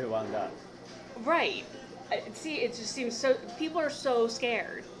 Nobody want that. Right. See, it just seems so, people are so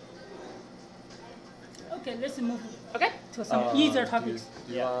scared. Okay, let's move Okay. to some easier topics.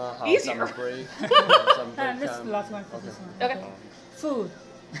 Do you want to have Easier. some break? Some break This is time? the last one for this one. Okay. Food.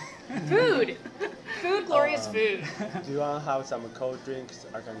 Food. Food, glorious food. Do you want to have some cold drinks?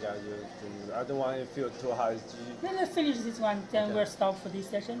 I can get you drinks. I don't want you to feel too high. Let's finish this one, then Okay. we'll stop for this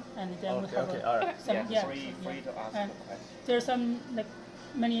session, and then we'll have Okay, all right. some, Free to ask And the question. there are some, like,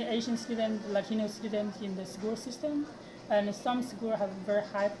 many Asian students, Latino students in the school system, and some schools have very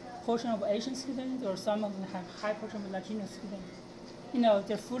high portion of Asian students, or some of them have high portion of Latino students. You know,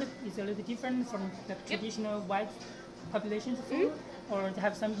 their food is a little bit different from the traditional white population's food, or they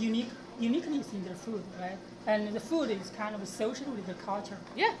have some uniqueness in their food, right? And the food is kind of associated with the culture.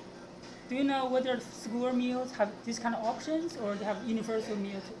 Yeah. Do you know whether school meals have these kind of options, or they have universal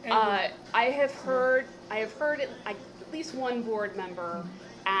meals? I have heard it, at least one board member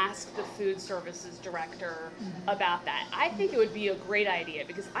ask the food services director about that. I think it would be a great idea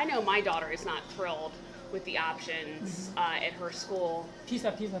because I know my daughter is not thrilled with the options at her school.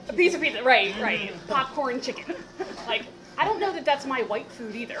 Pizza. Pizza, right. Popcorn chicken. Like, I don't know that that's my white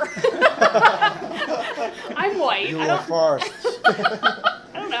food either. I'm white. You I were don't, first.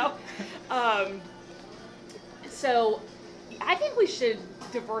 I don't know. So I think we should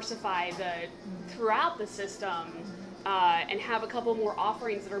diversify throughout the system and have a couple more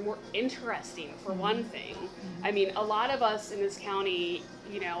offerings that are more interesting, for one thing. I mean, a lot of us in this county,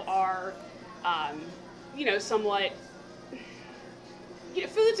 are, somewhat,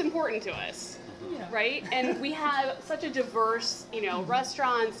 food's important to us. Yeah. Right? And we have such a diverse,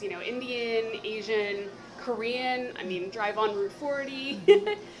 restaurants, Indian, Asian, Korean, drive on Route 40.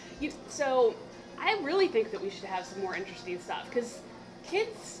 So I really think that we should have some more interesting stuff because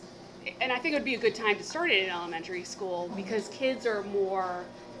kids, and I think it would be a good time to start it in elementary school because kids are more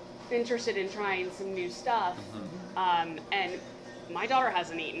interested in trying some new stuff. And my daughter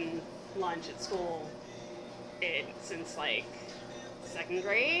hasn't eaten lunch at school since like 2nd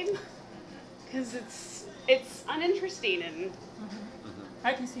grade. Because it's uninteresting and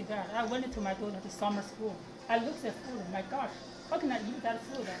I can see that. I went to my daughter to summer school. I looked at food. My gosh, how can I eat that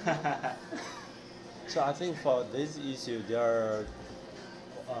food? So I think for this issue,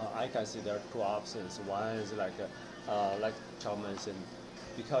 I can see there are two options. One is like Chow mentioned,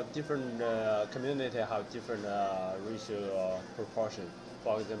 because different community have different racial proportion.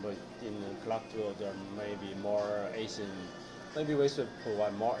 For example, in Clarksville, there may be more Asian. Maybe we should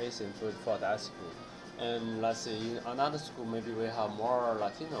provide more Asian food for that school. And let's say in another school, maybe we have more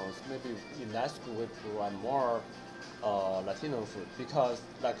Latinos. Maybe in that school, we provide more Latino food. Because,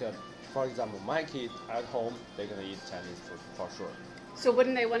 for example, my kids at home, they're going to eat Chinese food for sure. So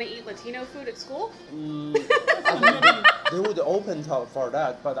wouldn't they want to eat Latino food at school? I think they would open for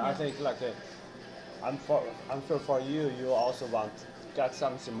that, but I think I'm sure for you, you also want to get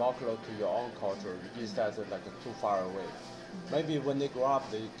something more close to your own culture instead of too far away. Maybe when they grow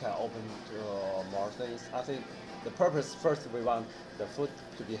up, they can open to more things. I think the purpose first, we want the food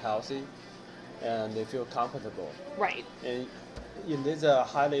to be healthy, and they feel comfortable. Right. And in this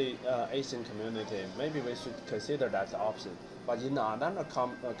highly Asian community, maybe we should consider that option. But in another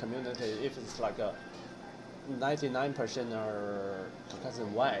community, if it's 99% are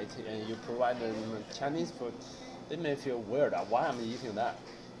Caucasian white, and you provide them Chinese food, they may feel weird. Why am I eating that?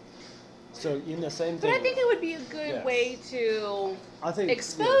 So in the same thing. But I think it would be a good way to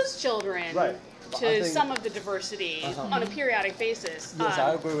expose children to some of the diversity on a periodic basis. Yes,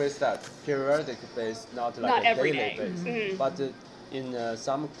 I agree with that. Periodic basis, not every daily day. basis. But in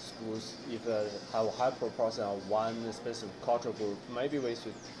some schools, if have a high proportion of one specific cultural group, maybe we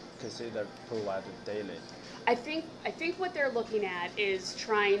should consider provide daily. I think what they're looking at is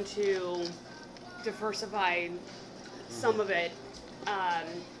trying to diversify some of it.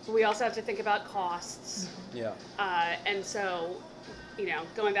 But we also have to think about costs. Yeah. And so,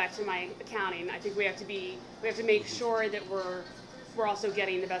 going back to my accounting, I think we have to make sure that we're also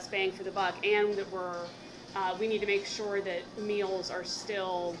getting the best bang for the buck, and that we need to make sure that meals are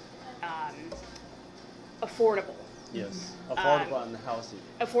still affordable. Yes, affordable and healthy.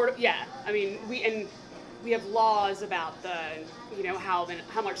 Yeah. I mean, we have laws about how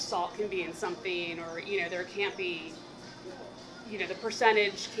much salt can be in something, or there can't be, the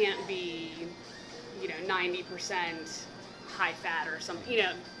percentage can't be 90% high fat or something,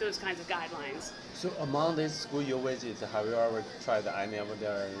 those kinds of guidelines. So among these schools you visit, have you ever tried any of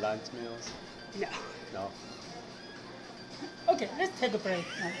their lunch meals? No. No. Okay, let's take a break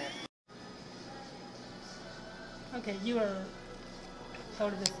now. Okay, you are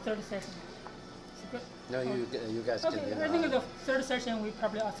held the third session. No, you guys can. Okay, I think in the third session we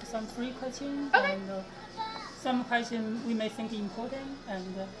probably ask some free questions, Okay. and some questions we may think important.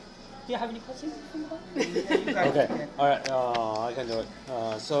 And do you have any questions? Okay, all right, I can do it.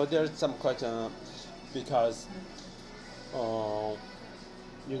 So there's some question because all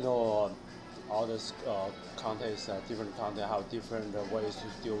the counties, different counties have different ways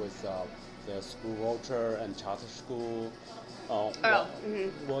to deal with the school voucher and charter school.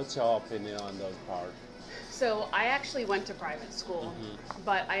 What's your opinion on those parts? So I actually went to private school,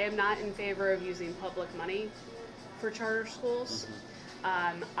 but I am not in favor of using public money for charter schools.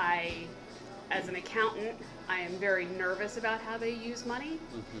 As an accountant, I am very nervous about how they use money.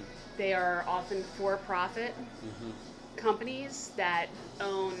 They are often for-profit companies that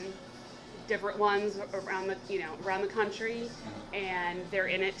own different ones around the country, and they're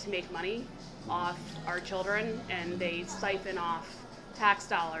in it to make money off our children, and they siphon off tax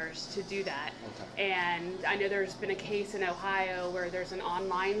dollars to do that. Okay. And I know there's been a case in Ohio where there's an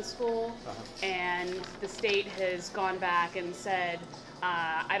online school, and the state has gone back and said,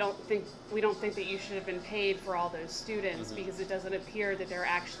 we don't think that you should have been paid for all those students because it doesn't appear that they're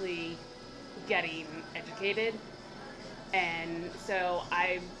actually getting educated. And so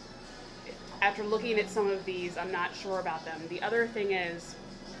after looking at some of these, I'm not sure about them. The other thing is,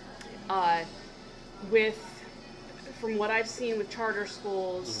 from what I've seen with charter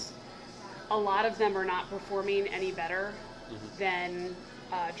schools, a lot of them are not performing any better than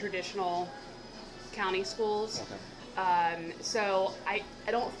traditional county schools. Okay. So I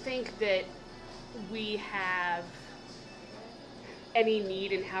don't think that we have any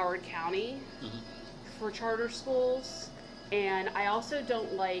need in Howard County for charter schools. And I also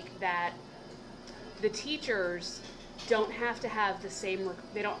don't like that the teachers don't have to have the same,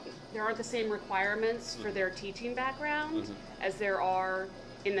 there aren't the same requirements for their teaching background as there are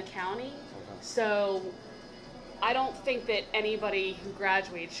in the county. Okay. So I don't think that anybody who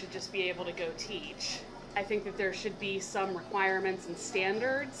graduates should just be able to go teach. I think that there should be some requirements and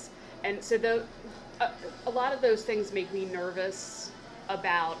standards. And so a lot of those things make me nervous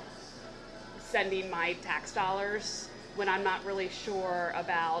about sending my tax dollars when I'm not really sure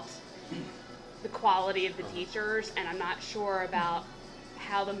about the quality of the teachers, and I'm not sure about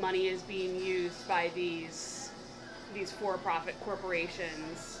how the money is being used by these for-profit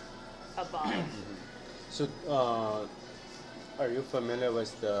corporations above. So, are you familiar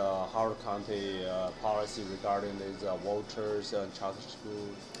with the Howard County policy regarding these vouchers and charter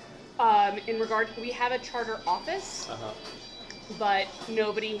schools? We have a charter office, but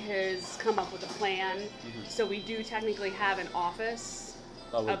nobody has come up with a plan. So we do technically have an office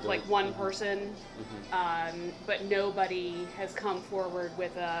of like one person, but nobody has come forward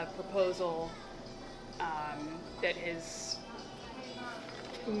with a proposal that has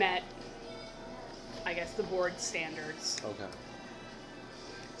met, I guess, the board standards. Okay.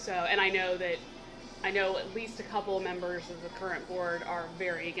 So, and I know at least a couple of members of the current board are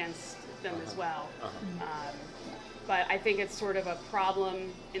very against them as well. But I think it's sort of a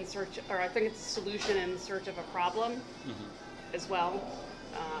problem I think it's a solution in search of a problem as well.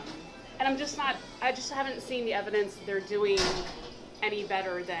 And I just haven't seen the evidence that they're doing any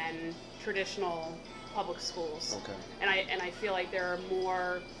better than traditional public schools. Okay. And I feel like there are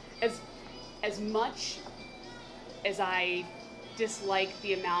more, as much as I dislike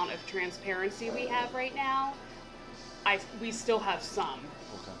the amount of transparency we have right now, we still have some.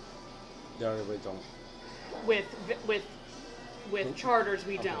 Okay. There we don't. With charters,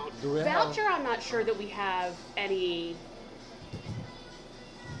 we don't. Voucher, I'm not sure that we have any.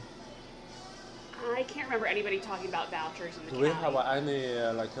 I can't remember anybody talking about vouchers in the Do county. we have any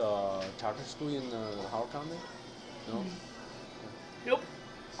charter school in Howard County? No. Nope.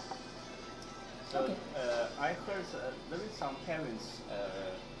 So Okay. I heard there is some parents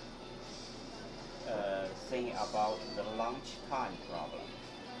saying about the lunch time problem.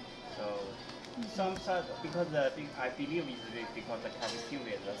 So some said because I believe it's because the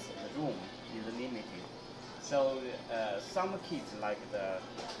cafeteria, the room is limited. So some kids like the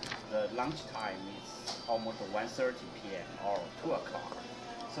lunch time is almost 1:30 p.m. or 2 o'clock.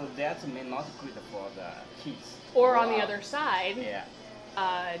 So that's may not good for the kids. Or on the other side, Yeah.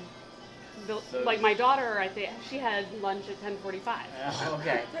 So- like my daughter, I think she had lunch at 10:45.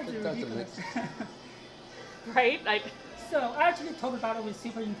 Okay. That's That's ridiculous. Right? So I actually talked about it with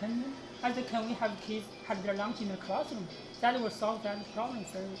superintendent. I said, can we have kids have their lunch in the classroom? That will solve that problem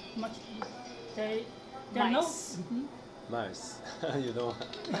very much. They know. Mice. Mhm. Nice. You know.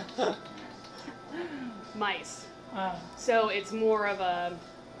 Mice. Uh, So it's more of a.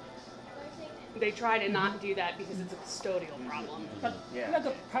 They try to not do that because it's a custodial problem. but Yeah.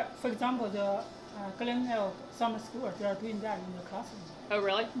 like for example, the Glenelg summer school, they are doing that in the classroom. Oh,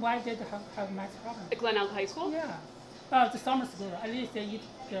 really? Why did they have math problem? At Glen Elk High School? Yeah. The summer school, at least they eat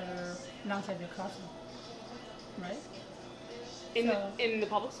their lunch at the classroom, right? In So- in the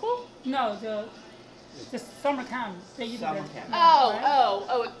public school? No, the summer camp, they eat Summer their, camp.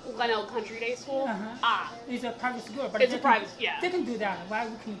 Oh, at Glen Elk Country Day School? Uh-huh. Ah, It's a private school, but It's they a can- private- yeah. They can do that. Why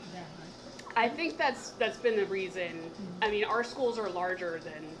we can't do that? Right? I think that's been the reason. I mean, our schools are larger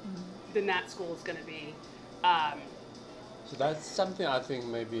than that school is going to be. So that's something I think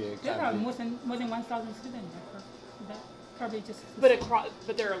maybe it There are can be. more than 1,000 students. That probably just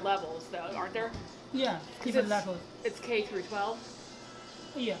But there are levels though, aren't there? yeah, different levels. It's K through 12.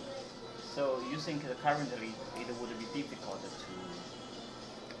 Yeah. So you think that currently it would be difficult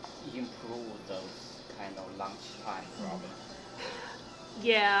to improve those kind of lunchtime problems?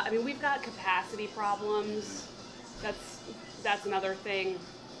 Yeah, I mean we've got capacity problems. That's another thing.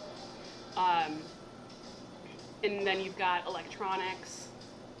 And then you've got electronics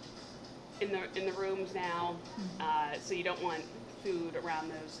in the rooms now, so you don't want food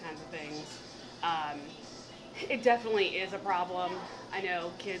around those kinds of things. It definitely is a problem. I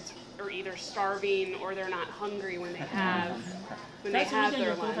know kids are either starving or they're not hungry when they have That's the reason their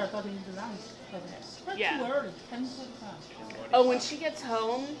your daughter lunch. got into lunch. That's Yeah. too early. 10:45. Oh, when she gets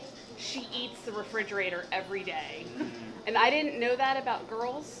home, she eats the refrigerator every day. And I didn't know that about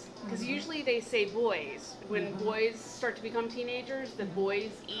girls, because usually they say boys. When boys start to become teenagers, the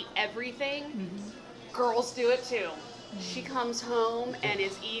boys eat everything. Girls do it too. She comes home and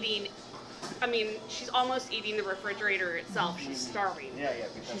is eating, I mean, she's almost eating the refrigerator itself. She's starving. Yeah, yeah,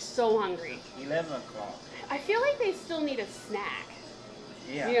 She's because so hungry. 11 o'clock. I feel like they still need a snack.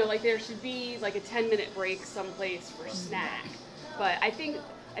 Yeah. You know, like there should be like a 10-minute break someplace for snack. But I think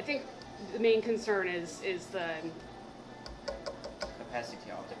the main concern is the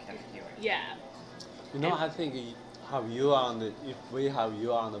Capacity of the cafeteria. yeah. You know, I think if we have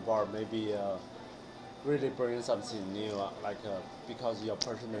you on the board, maybe really bring something new, because your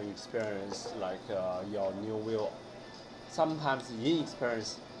personal experience, your new will. Sometimes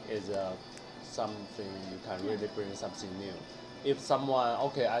inexperience is something you can really bring something new. If someone,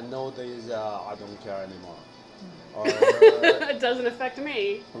 okay, I know this, I don't care anymore. Or, It doesn't affect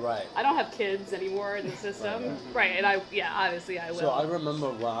me. right. I don't have kids anymore in the system. Right, and obviously I will. So I remember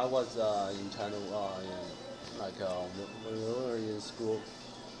when I was in China, when we were in school,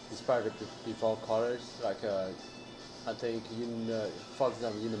 especially before college, I think for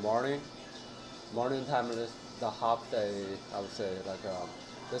example, in the morning time, the half day, I would say,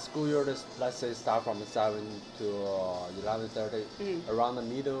 the school year, let's say, start from 7 to 11:30. Around the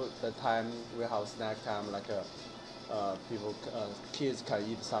middle, the time we have snack time, kids can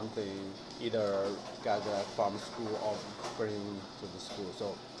eat something, either get from school or bring to the school.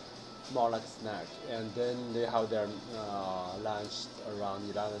 So more like snack, and then they have their lunch around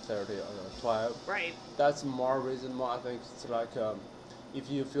 11:30 or 12. Right. That's more reasonable. I think it's if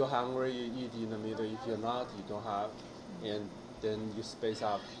you feel hungry, you eat in the middle. If you're not, you don't have, and then you space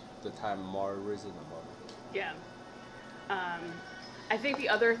out the time more reasonable. Yeah. I think the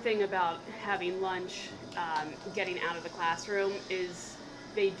other thing about having lunch, getting out of the classroom, is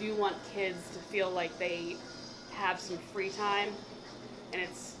they do want kids to feel like they have some free time, and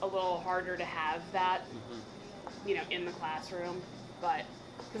it's a little harder to have that, in the classroom. But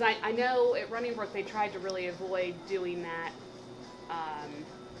because I know at Running Brook they tried to really avoid doing that.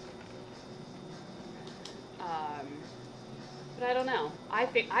 But I don't know.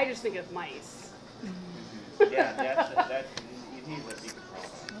 I just think of mice. Yeah, it is a big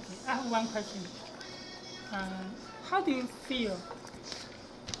problem. Okay. I have one question. How do you feel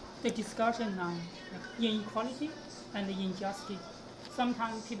the discussion on inequality and injustice?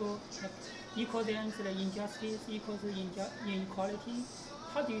 Sometimes people equal the answer injustice equals inequality.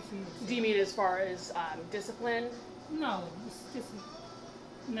 How do you feel? Do you mean as far as discipline? No, it's just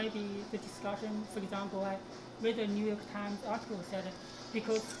maybe the discussion. For example, I read a New York Times article said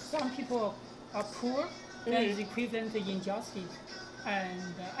because some people are poor, that is equivalent to injustice. And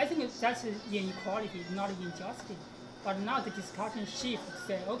I think that's inequality, not injustice. But now the discussion shifts,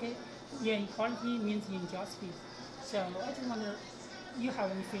 say, okay, inequality means injustice. So I just wonder, you have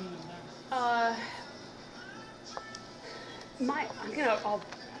any feeling on that? I'll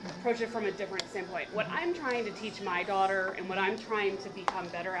approach it from a different standpoint. What I'm trying to teach my daughter and what I'm trying to become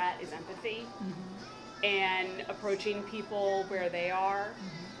better at is empathy and approaching people where they are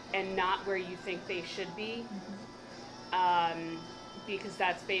and not where you think they should be. Because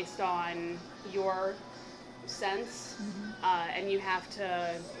that's based on your sense, and you have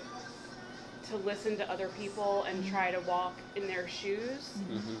to listen to other people and try to walk in their shoes,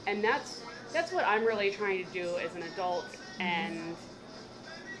 and that's what I'm really trying to do as an adult, and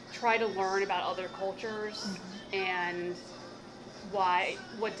try to learn about other cultures and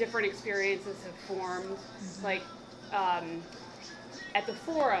what different experiences have formed. Like at the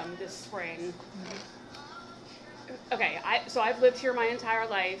forum this spring. Okay, so I've lived here my entire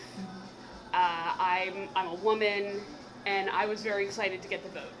life. I'm a woman, and I was very excited to get the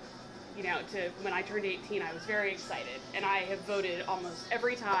vote. You know, when I turned 18, I was very excited, and I have voted almost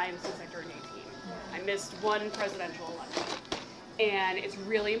every time since I turned 18. I missed one presidential election, and it's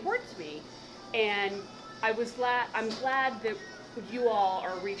really important to me. And I'm glad that you all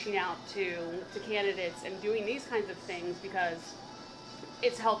are reaching out to candidates and doing these kinds of things because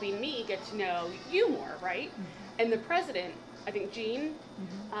it's helping me get to know you more, right? And the president, I think Jean,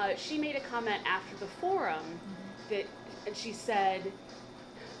 she made a comment after the forum and she said,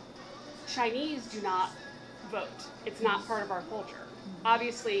 Chinese do not vote. It's not part of our culture.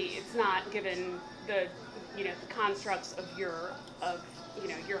 Obviously, it's not given the constructs of your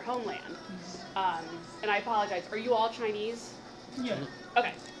homeland. And I apologize. Are you all Chinese? Yeah.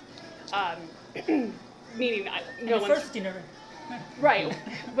 Okay. Meaning no one's first generation. right,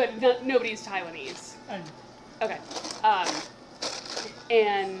 but nobody's Taiwanese. Okay.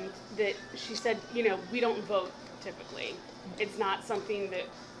 And that she said, we don't vote typically. It's not something that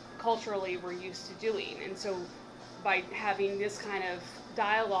culturally we're used to doing. And so by having this kind of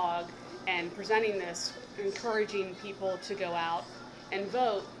dialogue and presenting this, encouraging people to go out and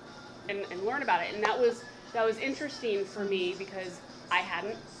vote and learn about it. And that was interesting for me because I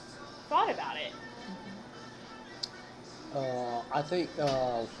hadn't thought about it. I think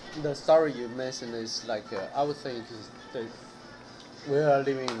the story you mentioned is like I would think is that we are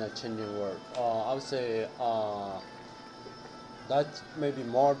living in a changing world. I would say that may be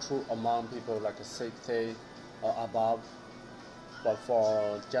more true among people like 60 or above, but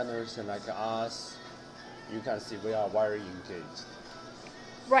for generation like us, you can see we are very engaged.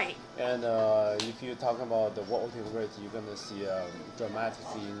 Right. And if you talk about the voting rate, you're gonna see a dramatic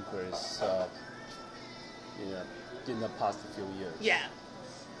increase. In the past few years. Yeah.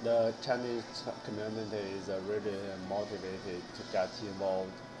 The Chinese community is really motivated to get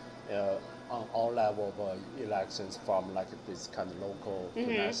involved on all levels of elections, from like this kind of local to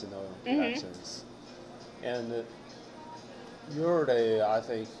national elections. And usually, I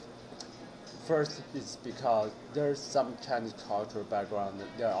think first it's because there's some Chinese cultural background.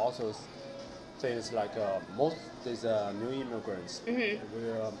 There are also things like most these new immigrants.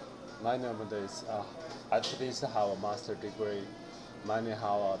 Many of these at least have a master's degree, many have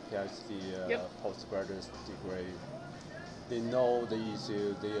a PhD, postgraduate degree. They know the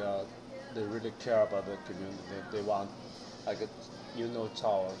issue, they really care about the community. They want, like,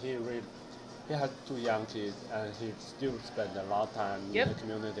 Chow, he has 2 young kids and he still spends a lot of time in the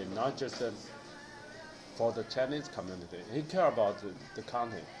community, not just for the Chinese community. He cares about the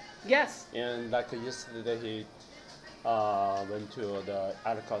country. Yes. And like yesterday he went to the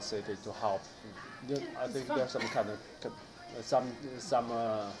Ellicott City to help. I think there's some kind of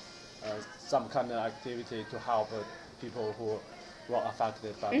some kind of activity to help people who were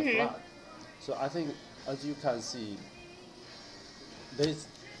affected by the flood. So I think, as you can see, this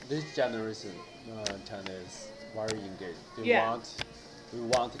generation Chinese very engaged. We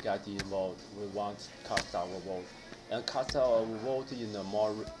want to get involved. We want to cast our vote, and cast our vote in a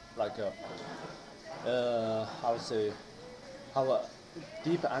more like a I would say, have a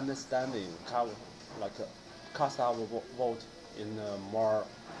deep understanding, cast our vote in a more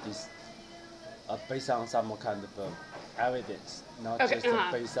based on some kind of evidence, not just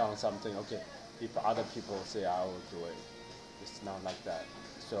based on something. Okay, if other people say I will do it, it's not like that.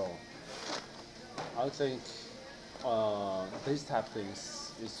 So I think this type of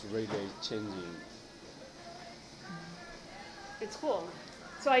things is really changing. It's cool.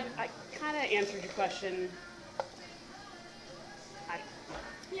 So I kind of answered your question.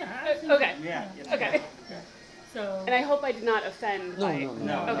 Yeah. I think- Okay. Yeah. Okay. So And I hope I did not offend by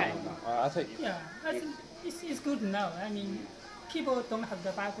No. Okay. I think yeah, I think it's good to know. I mean, people don't have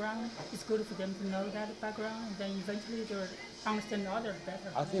the background. It's good for them to know that background, and then eventually they'll understand others better.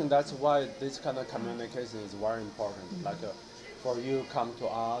 I think that's why this kind of communication is very important. Like for you come to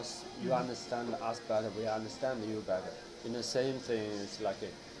us, you understand us better, we understand you better. In the same thing, it's like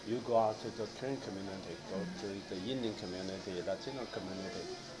you go out to the Korean community, go to the Indian community, Latino community.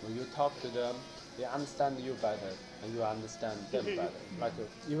 When you talk to them, they understand you better, and you understand them better. Like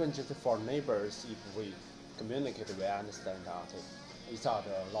even just for neighbors, if we communicate, we understand each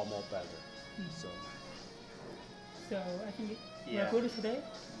other a lot more better. So. So I think Yeah. we're good today.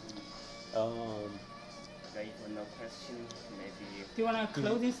 Okay, if no question, maybe. Do you want a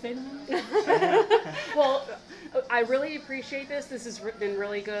closing statement? Well, I really appreciate this. This has been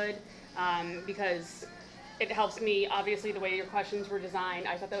really good because it helps me. Obviously, the way your questions were designed,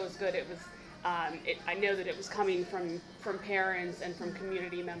 I thought that was good. It was. I know that it was coming from parents and from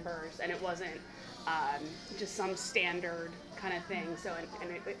community members, and it wasn't just some standard kind of thing. So,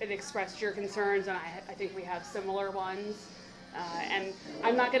 and it expressed your concerns, and I think we have similar ones. And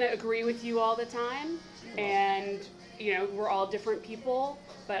I'm not going to agree with you all the time, and you know, we're all different people,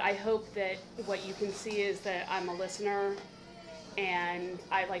 but I hope that what you can see is that I'm a listener, and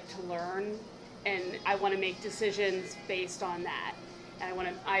I like to learn, and I want to make decisions based on that. And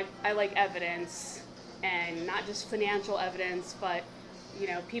I like evidence, and not just financial evidence, but you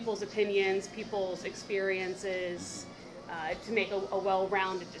know, people's opinions, people's experiences, to make a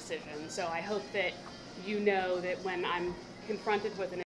well-rounded decision. So I hope that you know that when I'm confronted with an